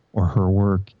work or her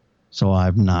work, so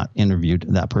I've not interviewed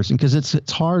that person. Because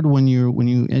it's hard when you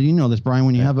know this, Brian,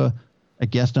 when you have a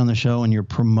guest on the show and you're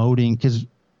promoting, because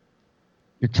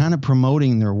you're kind of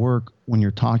promoting their work when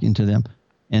you're talking to them,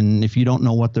 and if you don't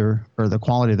know what the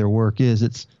quality of their work is,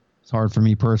 it's hard for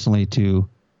me personally to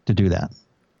do that.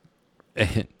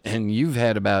 And you've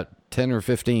had about 10 or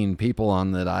 15 people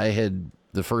on that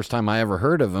the first time I ever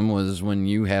heard of them was when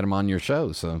you had them on your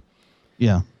show. So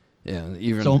yeah.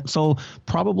 So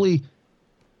probably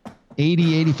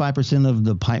 85% of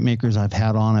the pipe makers I've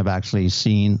had on, I've actually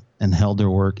seen and held their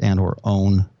work and or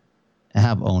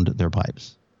have owned their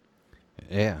pipes.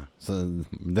 Yeah. So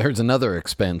there's another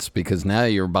expense, because now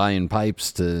you're buying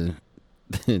pipes to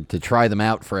try them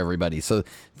out for everybody. So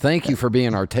thank you for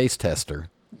being our taste tester.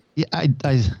 Yeah,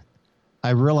 I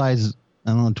realize,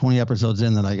 I don't know, 20 episodes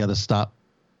in, that I got to stop.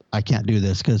 I can't do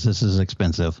this because this is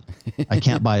expensive. I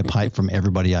can't buy a pipe from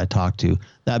everybody I talk to.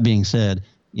 That being said,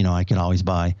 I could always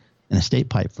buy an estate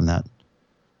pipe from that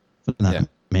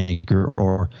maker,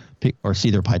 or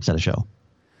see their pipes at a show.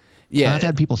 Yeah, and I've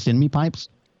had people send me pipes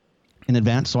in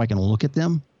advance so I can look at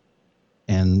them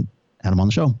and have them on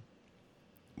the show.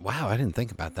 Wow, I didn't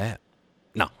think about that.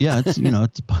 No. Yeah, it's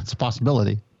it's a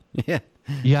possibility. Yeah.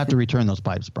 You have to return those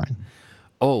pipes, Brian.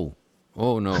 Oh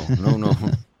no.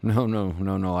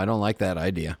 No. I don't like that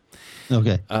idea.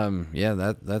 Okay.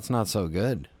 Yeah, that's not so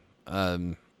good.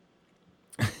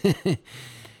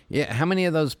 Yeah, how many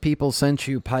of those people sent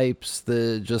you pipes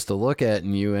just to look at,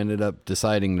 and you ended up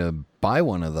deciding to buy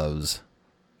one of those?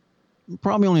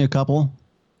 Probably only a couple.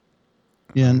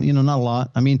 Yeah, not a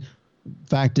lot. I mean,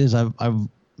 fact is, I've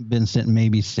been sent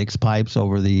maybe 6 pipes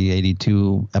over the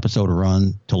 82 episode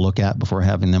run to look at before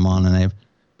having them on, and I've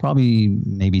probably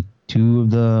maybe 2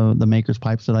 of the maker's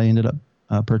pipes that I ended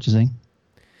up purchasing.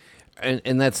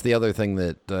 And that's the other thing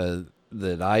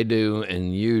that I do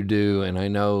and you do, and I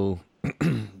know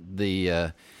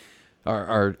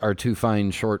our 2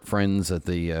 fine short friends at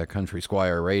the Country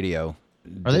Squire Radio.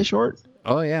 Are they short?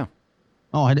 Oh yeah.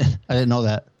 Oh, I didn't know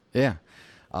that. Yeah.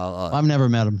 I've never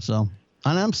met them, so.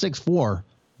 And I'm 6'4",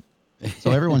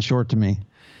 so everyone's short to me.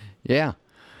 Yeah.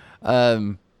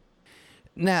 Now,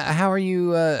 how are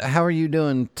you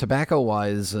doing tobacco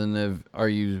wise, and are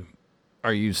you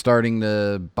starting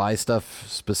to buy stuff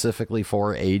specifically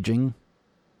for aging?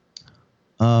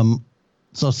 So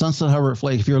Sunset Harbor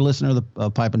Flake, if you're a listener to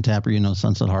the Pipe and Tapper,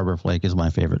 Sunset Harbor Flake is my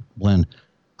favorite blend.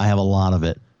 I have a lot of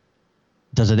it.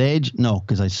 Does it age? No,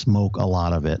 because I smoke a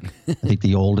lot of it. I think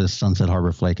the oldest Sunset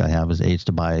Harbor Flake I have is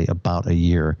aged by about a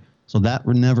year. So that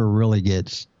never really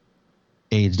gets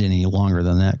aged any longer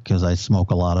than that, because I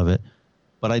smoke a lot of it.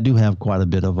 But I do have quite a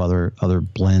bit of other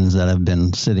blends that have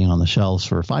been sitting on the shelves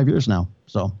for 5 years now.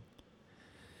 So.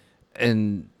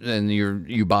 And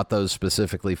you bought those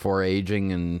specifically for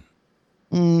aging, and.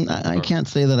 I can't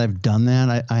say that I've done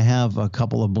that. I have a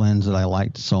couple of blends that I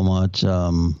liked so much.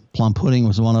 Plum Pudding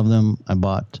was one of them.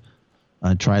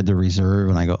 I tried the Reserve,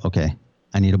 and I go, okay,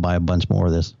 I need to buy a bunch more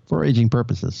of this for aging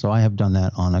purposes. So I have done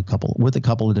that on a couple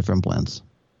of different blends.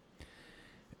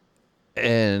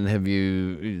 And have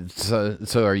you, so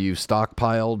are you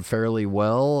stockpiled fairly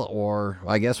well, or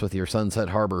I guess with your Sunset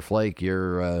Harbor Flake,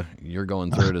 you're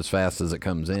going through it as fast as it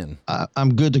comes in?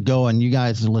 I'm good to go, and you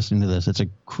guys are listening to this. It's a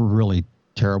really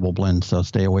terrible blend, so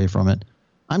stay away from it.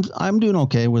 I'm doing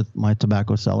okay with my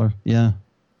tobacco cellar. Yeah,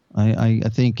 I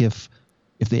think if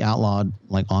they outlawed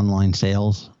like online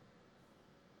sales,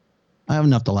 I have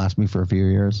enough to last me for a few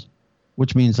years,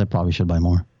 which means I probably should buy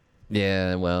more.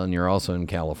 Yeah, well, and you're also in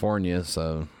California,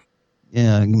 so.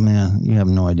 Yeah, man, you have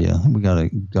no idea. We got a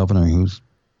governor who's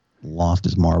lost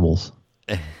his marbles.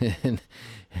 and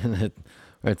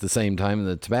at the same time,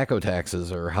 the tobacco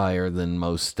taxes are higher than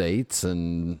most states,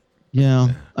 and. Yeah,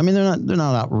 I mean they're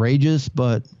not outrageous,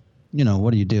 but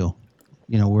what do you do?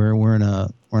 We're in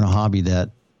a hobby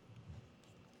that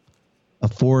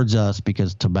affords us,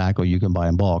 because tobacco you can buy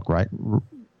in bulk, right?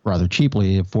 Rather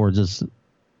cheaply, it affords us.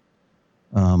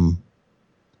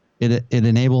 It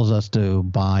enables us to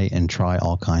buy and try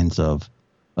all kinds of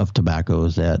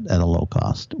tobaccos at a low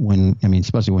cost.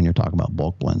 Especially when you're talking about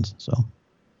bulk blends. So,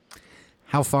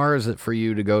 how far is it for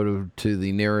you to go to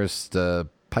the nearest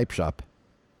pipe shop?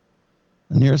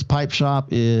 The nearest pipe shop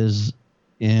is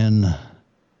in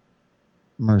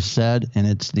Merced, and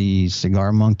it's the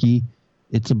Cigar Monkey.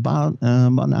 It's about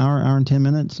an hour and 10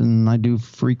 minutes, and I do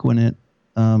frequent it.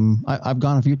 I've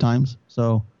gone a few times,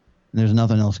 so there's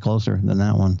nothing else closer than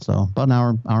that one. So about an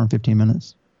hour and 15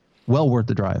 minutes. Well worth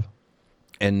the drive.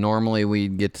 And normally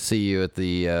we'd get to see you at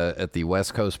the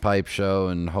West Coast Pipe Show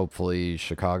and hopefully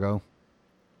Chicago.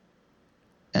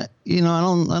 I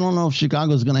don't know if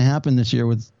Chicago's going to happen this year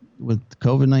with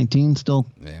COVID-19 still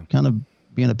kind of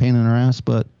being a pain in our ass,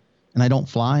 and I don't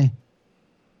fly.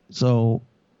 So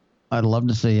I'd love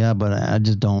to say yeah, but I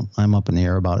just don't. I'm up in the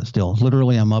air about it still.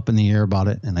 Literally, I'm up in the air about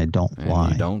it, and I don't fly.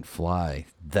 And you don't fly.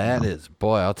 That is,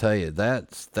 boy, I'll tell you,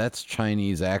 that's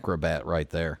Chinese acrobat right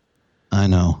there. I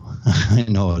know. I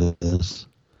know it is.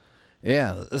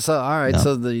 Yeah. So, all right. Yeah.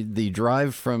 So the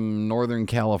drive from Northern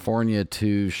California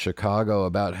to Chicago,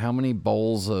 about how many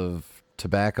bowls of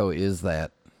tobacco is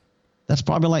that? That's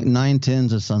probably like 9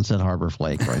 tins of Sunset Harbor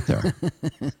Flake right there.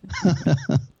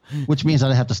 Which means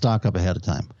I'd have to stock up ahead of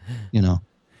time,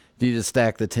 Do you just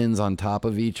stack the tins on top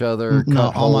of each other?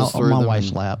 No, on my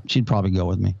wife's lap. She'd probably go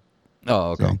with me.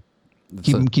 Oh, okay.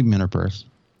 So, keep them in her purse.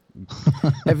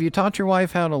 Have you taught your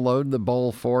wife how to load the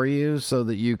bowl for you so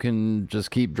that you can just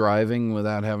keep driving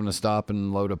without having to stop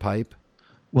and load a pipe?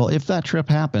 Well, if that trip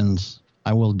happens,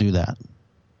 I will do that.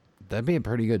 That'd be a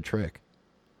pretty good trick.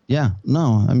 Yeah.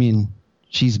 No,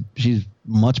 she's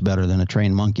much better than a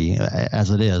trained monkey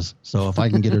as it is. So if I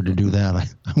can get her to do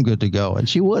that, I'm good to go. And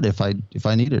she would if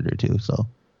I needed her to. So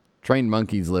trained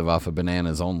monkeys live off of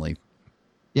bananas only.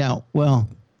 Yeah. Well,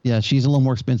 yeah, she's a little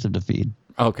more expensive to feed.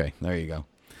 Okay. There you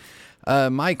go.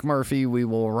 Mike Murphy, we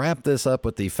will wrap this up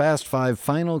with the Fast 5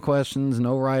 final questions.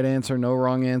 No right answer, no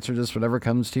wrong answer, just whatever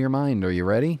comes to your mind. Are you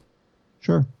ready?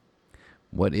 Sure.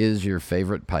 What is your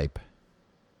favorite pipe?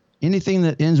 Anything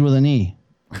that ends with an E.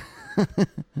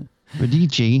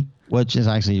 Radice, which is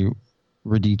actually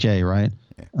Radice, right?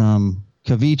 Yeah.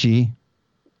 Cavici,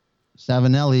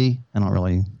 Savinelli. I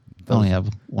only have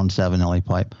one Savinelli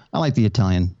pipe. I like the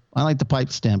Italian. I like the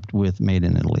pipe stamped with made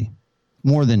in Italy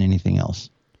more than anything else.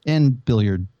 And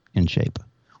billiard in shape,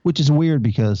 which is weird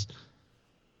because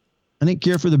I didn't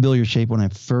care for the billiard shape when I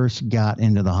first got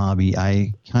into the hobby.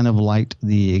 I kind of liked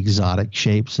the exotic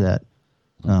shapes that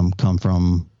come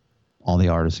from all the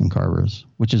artists and carvers,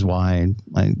 which is why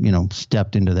I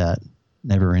stepped into that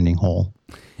never-ending hole.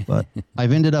 But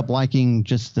I've ended up liking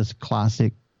just this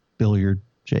classic billiard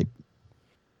shape.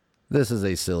 This is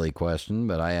a silly question,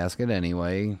 but I ask it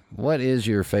anyway. What is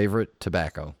your favorite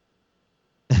tobacco?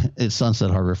 It's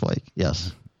Sunset Harbor Flake,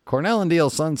 yes. Cornell &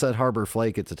 Diehl Sunset Harbor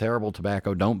Flake. It's a terrible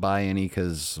tobacco. Don't buy any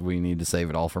because we need to save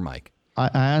it all for Mike. I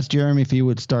asked Jeremy if he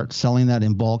would start selling that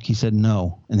in bulk. He said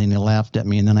no, and then he laughed at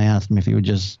me, and then I asked him if he would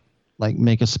just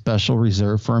make a special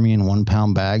reserve for me in 1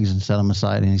 pound bags and set them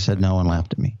aside, and he said no and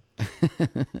laughed at me.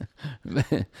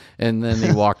 And then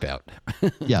he walked out.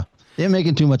 Yeah. They're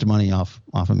making too much money off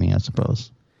of me, I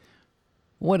suppose.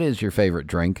 What is your favorite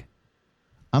drink?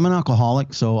 I'm an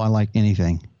alcoholic, so I like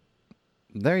anything.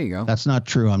 There you go. That's not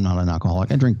true. I'm not an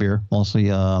alcoholic. I drink beer, mostly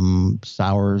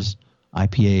sours,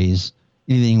 IPAs,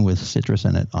 anything with citrus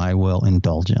in it, I will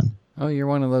indulge in. Oh, you're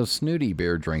one of those snooty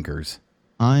beer drinkers.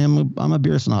 I'm a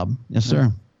beer snob. Yes,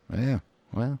 sir. Yeah.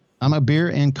 Well, I'm a beer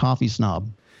and coffee snob.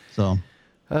 So.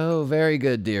 Oh, very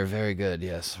good, dear. Very good.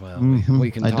 Yes. Well,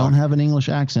 we can talk. I don't have an English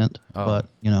accent, but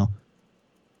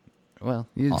Well,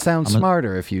 you'd sound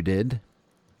smarter if you did.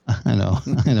 I know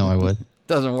I would.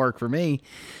 Doesn't work for me.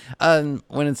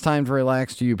 When it's time to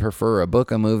relax, do you prefer a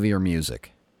book, a movie, or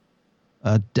music?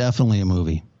 Definitely a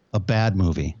movie. A bad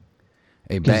movie.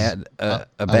 I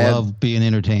love being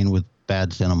entertained with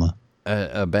bad cinema.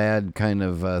 A bad kind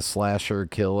of slasher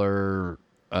killer.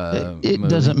 It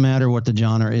doesn't matter what the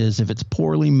genre is. If it's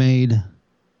poorly made,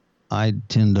 I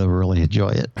tend to really enjoy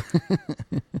it.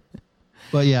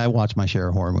 But yeah, I watch my share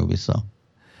of horror movies. So.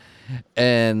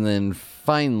 And then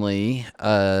finally,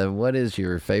 what is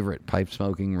your favorite pipe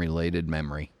smoking related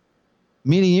memory?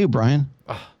 Meeting you, Brian.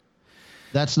 Oh.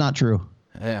 That's not true.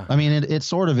 Yeah. It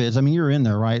sort of is. You're in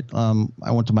there, right?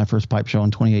 I went to my first pipe show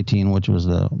in 2018, which was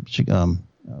the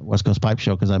West Coast Pipe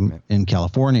Show, because I'm in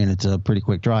California and it's a pretty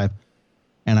quick drive.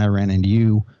 And I ran into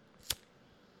you,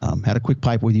 had a quick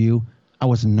pipe with you. I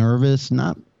was nervous,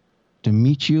 not to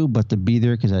meet you, but to be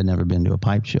there because I'd never been to a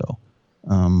pipe show.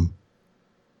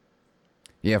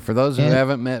 Yeah, for those who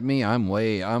haven't met me, I'm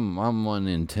one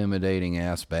intimidating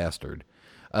ass bastard.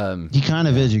 He kind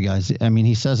of is, you guys. I mean,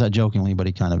 he says that jokingly, but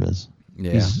he kind of is.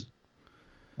 Yeah.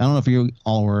 I don't know if you're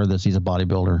all aware of this. He's a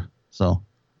bodybuilder, so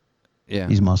yeah,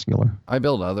 he's muscular. I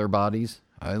build other bodies.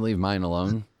 I leave mine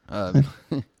alone.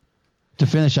 To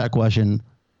finish that question,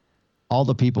 all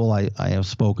the people I have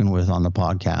spoken with on the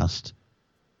podcast,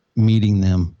 meeting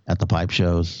them at the pipe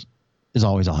shows is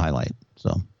always a highlight.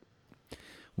 So.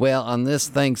 Well, on this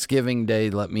Thanksgiving Day,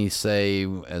 let me say,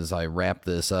 as I wrap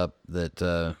this up,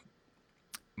 that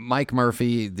Mike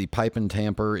Murphy, the Pipe and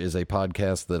Tamper, is a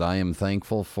podcast that I am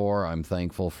thankful for. I'm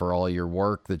thankful for all your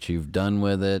work that you've done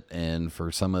with it and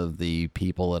for some of the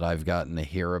people that I've gotten to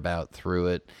hear about through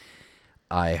it.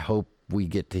 I hope we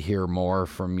get to hear more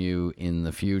from you in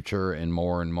the future and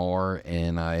more.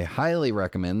 And I highly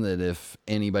recommend that if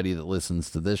anybody that listens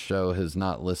to this show has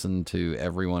not listened to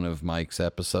every one of Mike's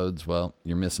episodes, well,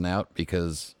 you're missing out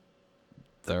because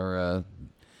they're a lot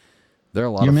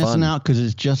of fun. You're missing out because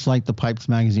it's just like the Pipes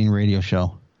Magazine radio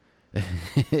show.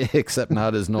 Except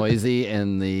not as noisy,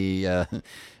 and the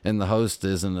host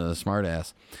isn't a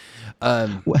smartass.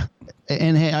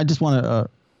 And hey, I just want to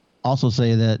also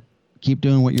say that keep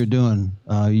doing what you're doing.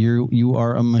 You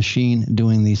are a machine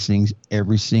doing these things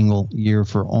every single year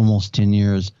for almost 10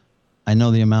 years. I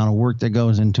know the amount of work that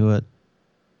goes into it,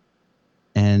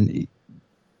 and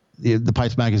the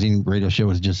Pipes Magazine radio show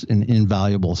is just an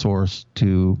invaluable source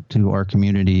to our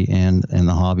community and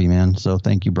the hobby, man. So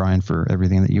thank you, Brian, for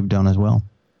everything that you've done as well.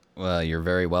 Well, you're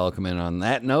very welcome. And on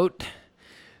that note,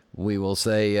 we will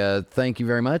say thank you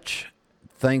very much.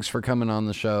 Thanks for coming on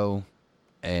the show,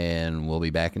 and we'll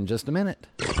be back in just a minute.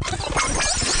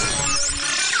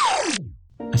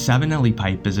 A Savinelli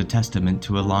pipe is a testament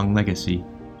to a long legacy,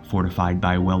 fortified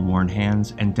by well-worn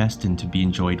hands and destined to be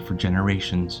enjoyed for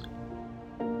generations.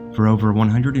 For over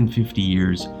 150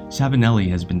 years, Savinelli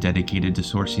has been dedicated to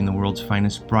sourcing the world's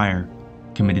finest briar,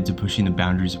 committed to pushing the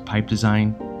boundaries of pipe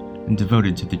design, and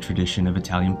devoted to the tradition of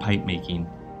Italian pipe making.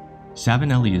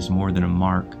 Savinelli is more than a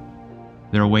mark.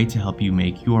 They're a way to help you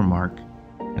make your mark,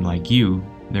 and like you,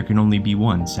 there can only be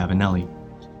one Savinelli.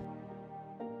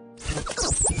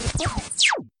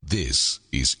 This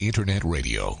is Internet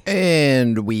Radio.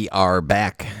 And we are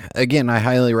back. Again, I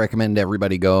highly recommend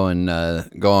everybody go on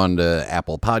to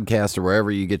Apple Podcasts or wherever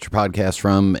you get your podcast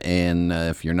from. And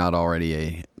if you're not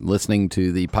already listening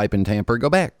to the Pipe and Tamper, go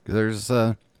back. There's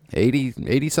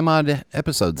 80 some odd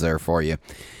episodes there for you.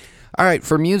 All right,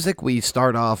 for music, we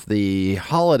start off the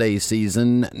holiday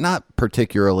season, not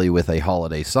particularly with a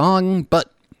holiday song,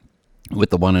 but with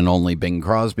the one and only Bing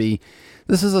Crosby.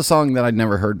 This is a song that I'd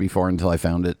never heard before until I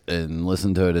found it and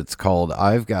listened to it. It's called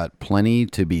I've Got Plenty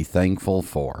to Be Thankful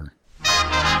For.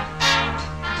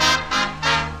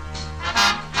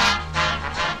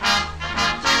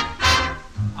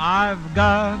 I've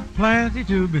got plenty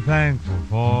to be thankful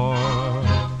for.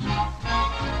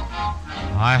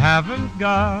 I haven't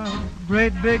got a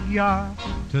great big yacht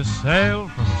to sail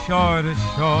from shore to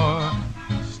shore.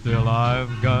 Still I've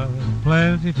got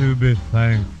plenty to be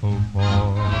thankful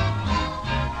for.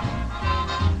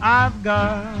 I've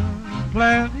got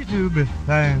plenty to be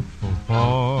thankful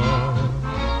for.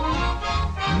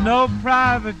 No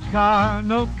private car,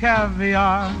 no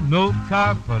caviar, no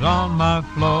carpet on my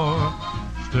floor.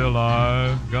 Still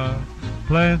I've got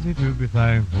plenty to be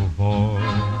thankful for.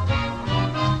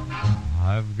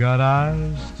 I've got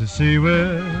eyes to see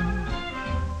with,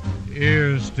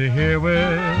 ears to hear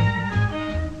with,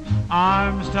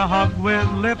 arms to hug with,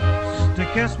 lips to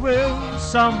kiss with,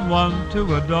 someone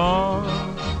to adore.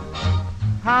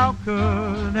 How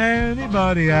could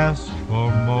anybody ask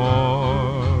for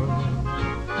more?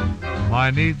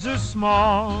 My needs are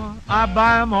small, I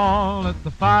buy 'em all at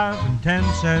the 5 and 10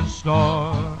 cent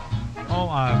store. Oh,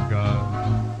 I've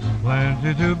got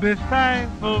plenty to be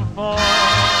thankful for.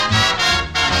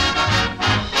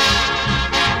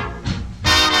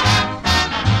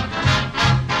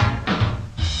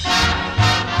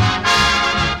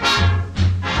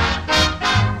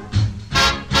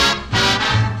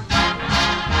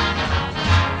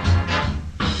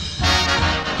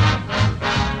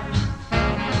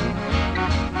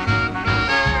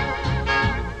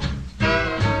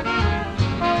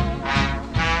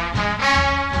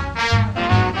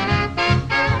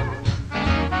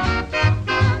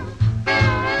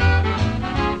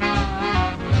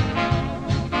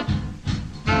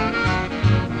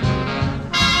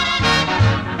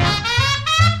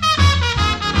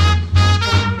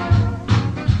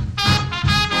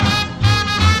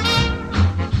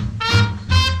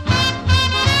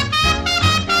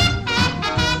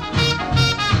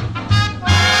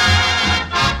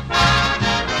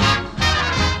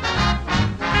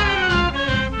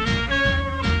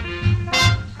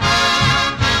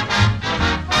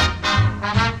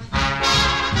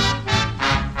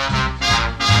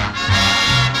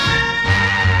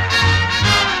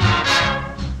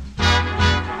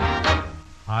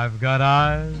 I've got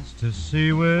eyes to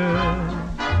see with,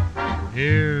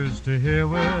 ears to hear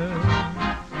with,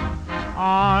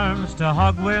 arms to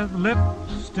hug with,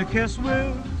 lips to kiss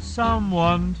with,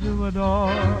 someone to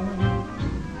adore.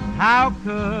 How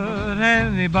could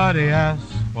anybody ask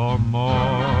for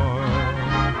more?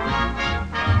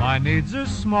 My needs are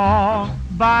small,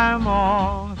 buy 'em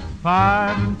all,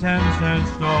 5 and 10 cent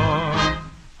store.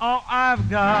 Oh, I've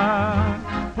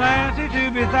got plenty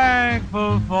to be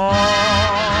thankful for.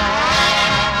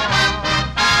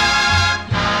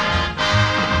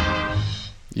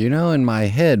 You know, in my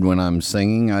head when I'm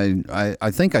singing,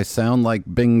 I think I sound like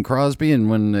Bing Crosby,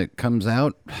 and when it comes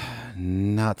out,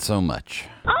 not so much.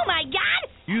 Oh, my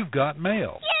God! You've got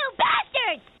mail. You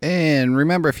bastard! And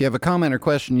remember, if you have a comment or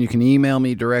question, you can email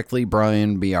me directly,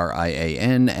 Brian,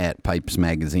 Brian, at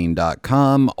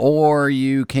PipesMagazine.com, or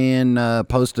you can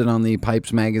post it on the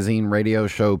Pipes Magazine radio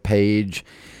show page,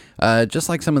 just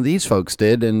like some of these folks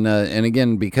did. And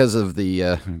again, because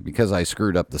I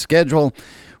screwed up the schedule,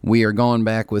 we are going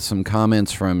back with some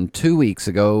comments from 2 weeks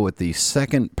ago with the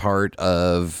second part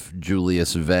of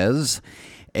Julius Vez.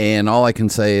 And all I can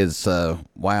say is,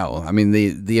 wow. I mean,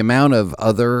 the amount of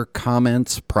other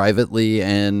comments privately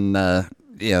and,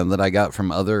 that I got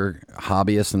from other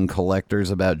hobbyists and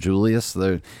collectors about Julius,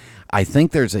 I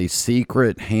think there's a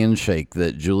secret handshake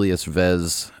that Julius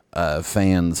Vez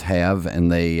fans have,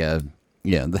 and they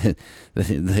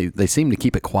seem to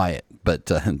keep it quiet. But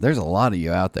there's a lot of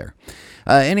you out there.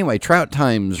 Anyway, Trout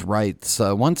Times writes,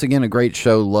 once again, a great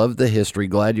show. Love the history.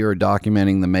 Glad you are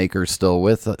documenting the maker still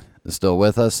with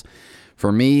us.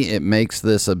 For me, it makes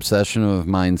this obsession of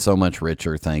mine so much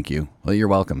richer. Thank you. Well, you're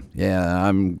welcome. Yeah,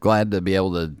 I'm glad to be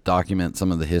able to document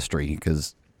some of the history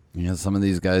because, some of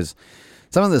these guys,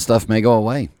 some of this stuff may go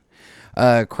away.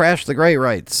 Crash the Gray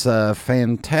writes,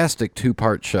 fantastic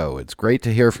 2-part show. It's great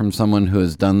to hear from someone who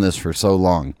has done this for so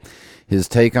long. His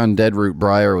take on Deadroot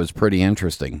Briar was pretty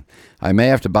interesting. I may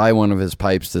have to buy one of his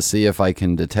pipes to see if I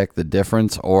can detect the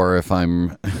difference, or if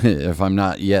I'm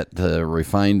not yet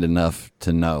refined enough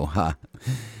to know. Ha.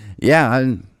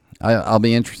 Yeah, I'll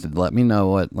be interested. Let me know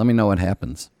what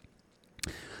happens.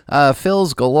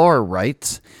 Phil's Galore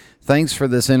writes, thanks for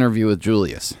this interview with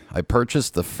Julius. I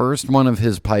purchased the first one of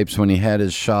his pipes when he had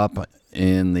his shop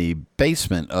in the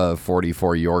basement of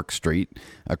 44 York Street,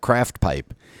 a craft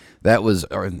pipe. That was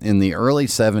in the early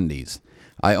 70s.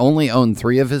 I only own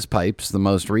 3 of his pipes, the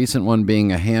most recent one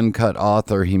being a hand-cut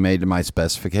author he made to my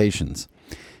specifications.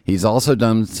 He's also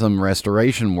done some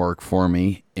restoration work for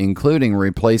me, including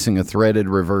replacing a threaded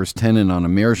reverse tenon on a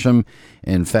meerschaum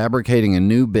and fabricating a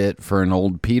new bit for an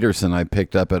old Peterson I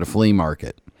picked up at a flea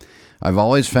market. I've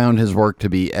always found his work to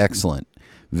be excellent.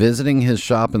 Visiting his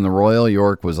shop in the Royal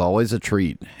York was always a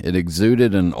treat. It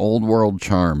exuded an old-world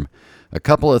charm. A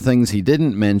couple of things he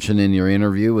didn't mention in your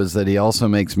interview was that he also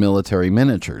makes military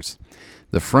miniatures.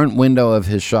 The front window of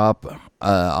his shop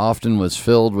often was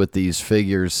filled with these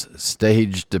figures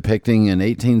staged depicting an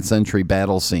 18th century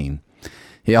battle scene.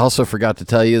 He also forgot to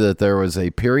tell you that there was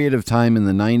a period of time in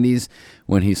the 90s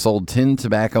when he sold tin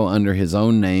tobacco under his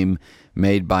own name,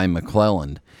 made by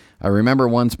McClelland. I remember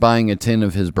once buying a tin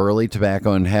of his Burley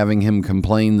tobacco and having him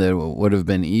complain that it would have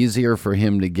been easier for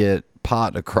him to get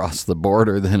pot across the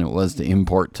border than it was to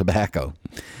import tobacco.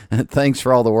 Thanks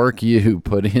for all the work you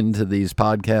put into these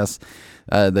podcasts.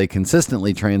 They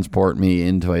consistently transport me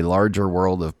into a larger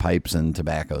world of pipes and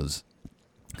tobaccos.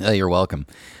 You're welcome.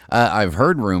 I've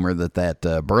heard rumor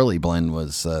that Burley blend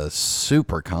was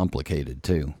super complicated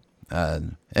too.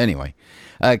 Anyway,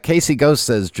 Casey Ghost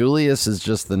says, Julius is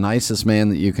just the nicest man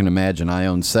that you can imagine. I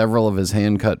own several of his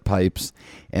hand-cut pipes,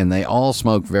 and they all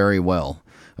smoke very well.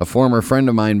 A former friend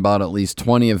of mine bought at least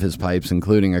 20 of his pipes,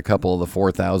 including a couple of the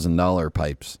 $4,000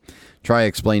 pipes. Try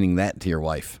explaining that to your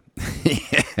wife.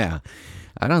 Yeah,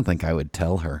 I don't think I would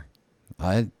tell her.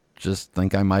 I just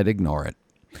think I might ignore it.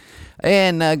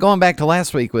 And going back to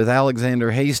last week with Alexander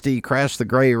Hasty, Crash the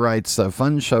Gray writes, a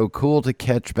fun show, cool to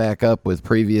catch back up with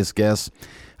previous guests.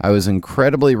 I was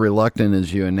incredibly reluctant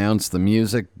as you announced the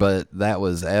music, but that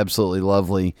was absolutely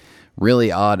lovely.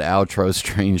 Really odd outro,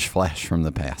 strange flash from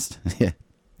the past.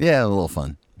 Yeah, a little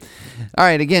fun. All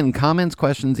right, again, comments,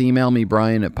 questions, email me,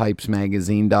 Brian at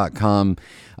PipesMagazine.com.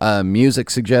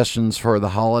 Music suggestions for the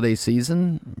holiday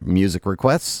season, music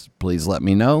requests, please let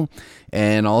me know.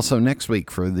 And also next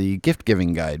week for the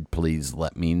gift-giving guide, please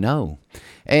let me know.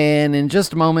 And in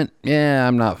just a moment,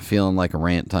 I'm not feeling like a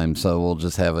rant time, so we'll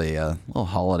just have a little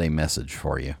holiday message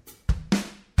for you.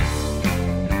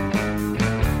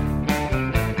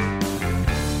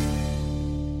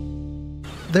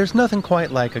 There's nothing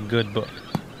quite like a good book,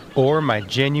 or my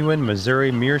genuine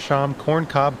Missouri Meerschaum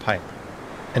corncob pipe.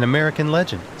 an American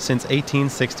legend since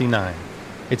 1869.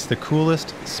 It's the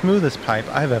coolest, smoothest pipe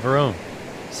I've ever owned.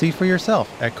 See for yourself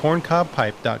at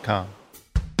corncobpipe.com.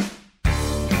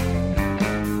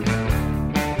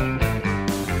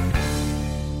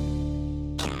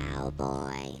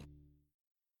 Cowboy.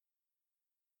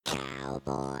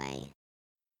 Cowboy.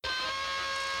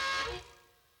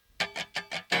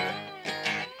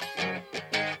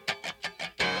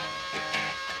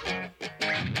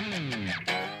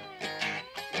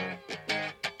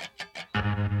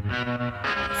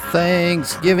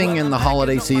 Thanksgiving and the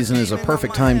holiday season is a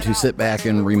perfect time to sit back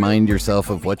and remind yourself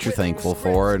of what you're thankful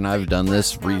for. And I've done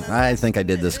this, I think I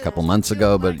did this a couple months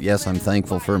ago, but yes, I'm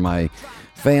thankful for my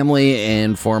family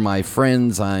and for my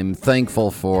friends. I'm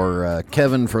thankful for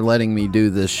Kevin for letting me do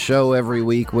this show every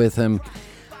week with him.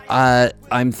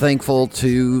 I'm thankful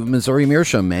to Missouri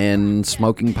Meerschaum and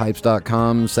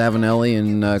SmokingPipes.com, Savinelli,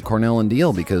 and Cornell and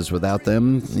Deal, because without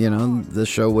them, this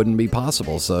show wouldn't be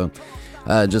possible. So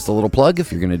just a little plug,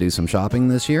 if you're going to do some shopping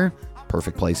this year,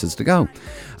 perfect places to go.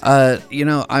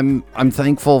 I'm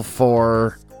thankful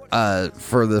for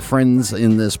the friends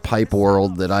in this pipe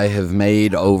world that I have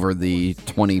made over the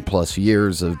 20 plus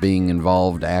years of being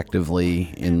involved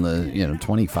actively in the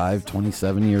 25,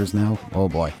 27 years now. Oh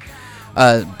boy.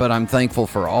 But I'm thankful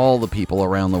for all the people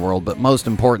around the world. But most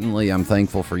importantly, I'm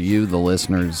thankful for you, the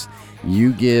listeners.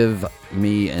 You give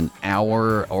me an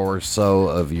hour or so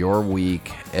of your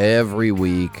week, every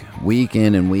week, week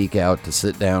in and week out, to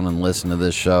sit down and listen to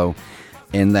this show.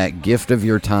 And that gift of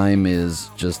your time is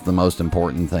just the most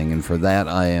important thing. And for that,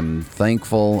 I am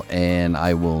thankful, and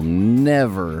I will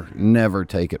never, never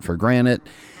take it for granted.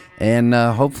 And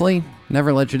hopefully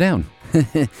never let you down.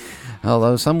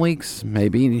 Although some weeks may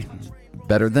be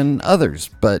better than others.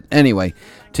 But anyway,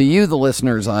 to you, the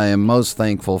listeners, I am most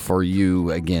thankful for you,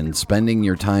 again, spending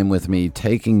your time with me,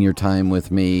 taking your time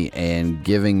with me, and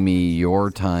giving me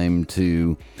your time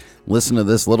to listen to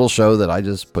this little show that I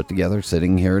just put together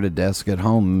sitting here at a desk at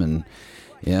home. And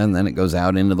then it goes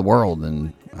out into the world,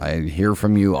 and I hear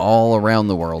from you all around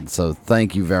the world. So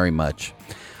thank you very much.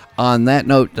 On that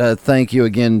note, thank you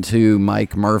again to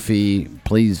Mike Murphy.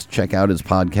 Please check out his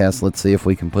podcast. Let's see if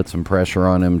we can put some pressure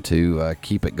on him to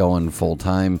keep it going full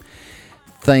time.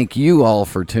 Thank you all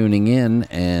for tuning in,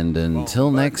 and until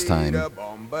next time. Happy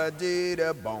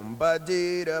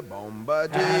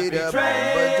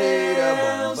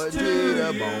trails until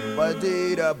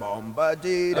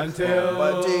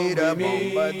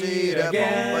we meet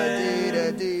again.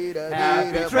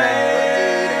 Happy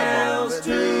trails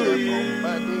to you.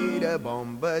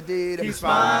 Keep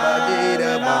smiling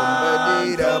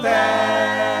until then.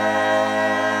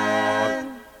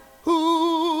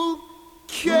 Who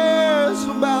cares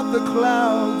about the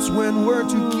clouds when we're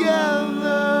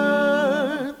together?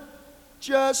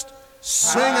 Just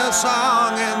sing a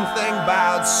song and think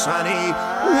about sunny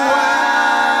weather.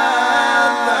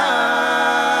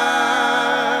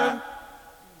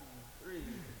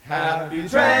 Happy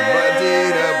trails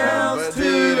to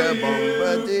you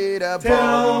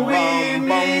till we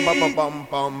meet again.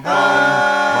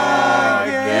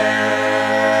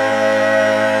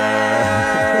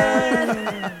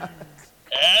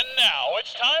 And now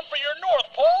it's time for your North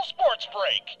Pole Sports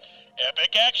Break.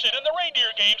 Epic action in the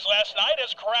reindeer games last night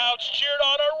as crowds cheered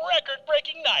on a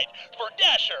record-breaking night for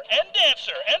Dasher and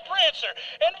Dancer and Prancer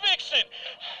and Vixen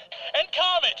and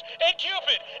Comet and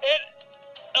Cupid and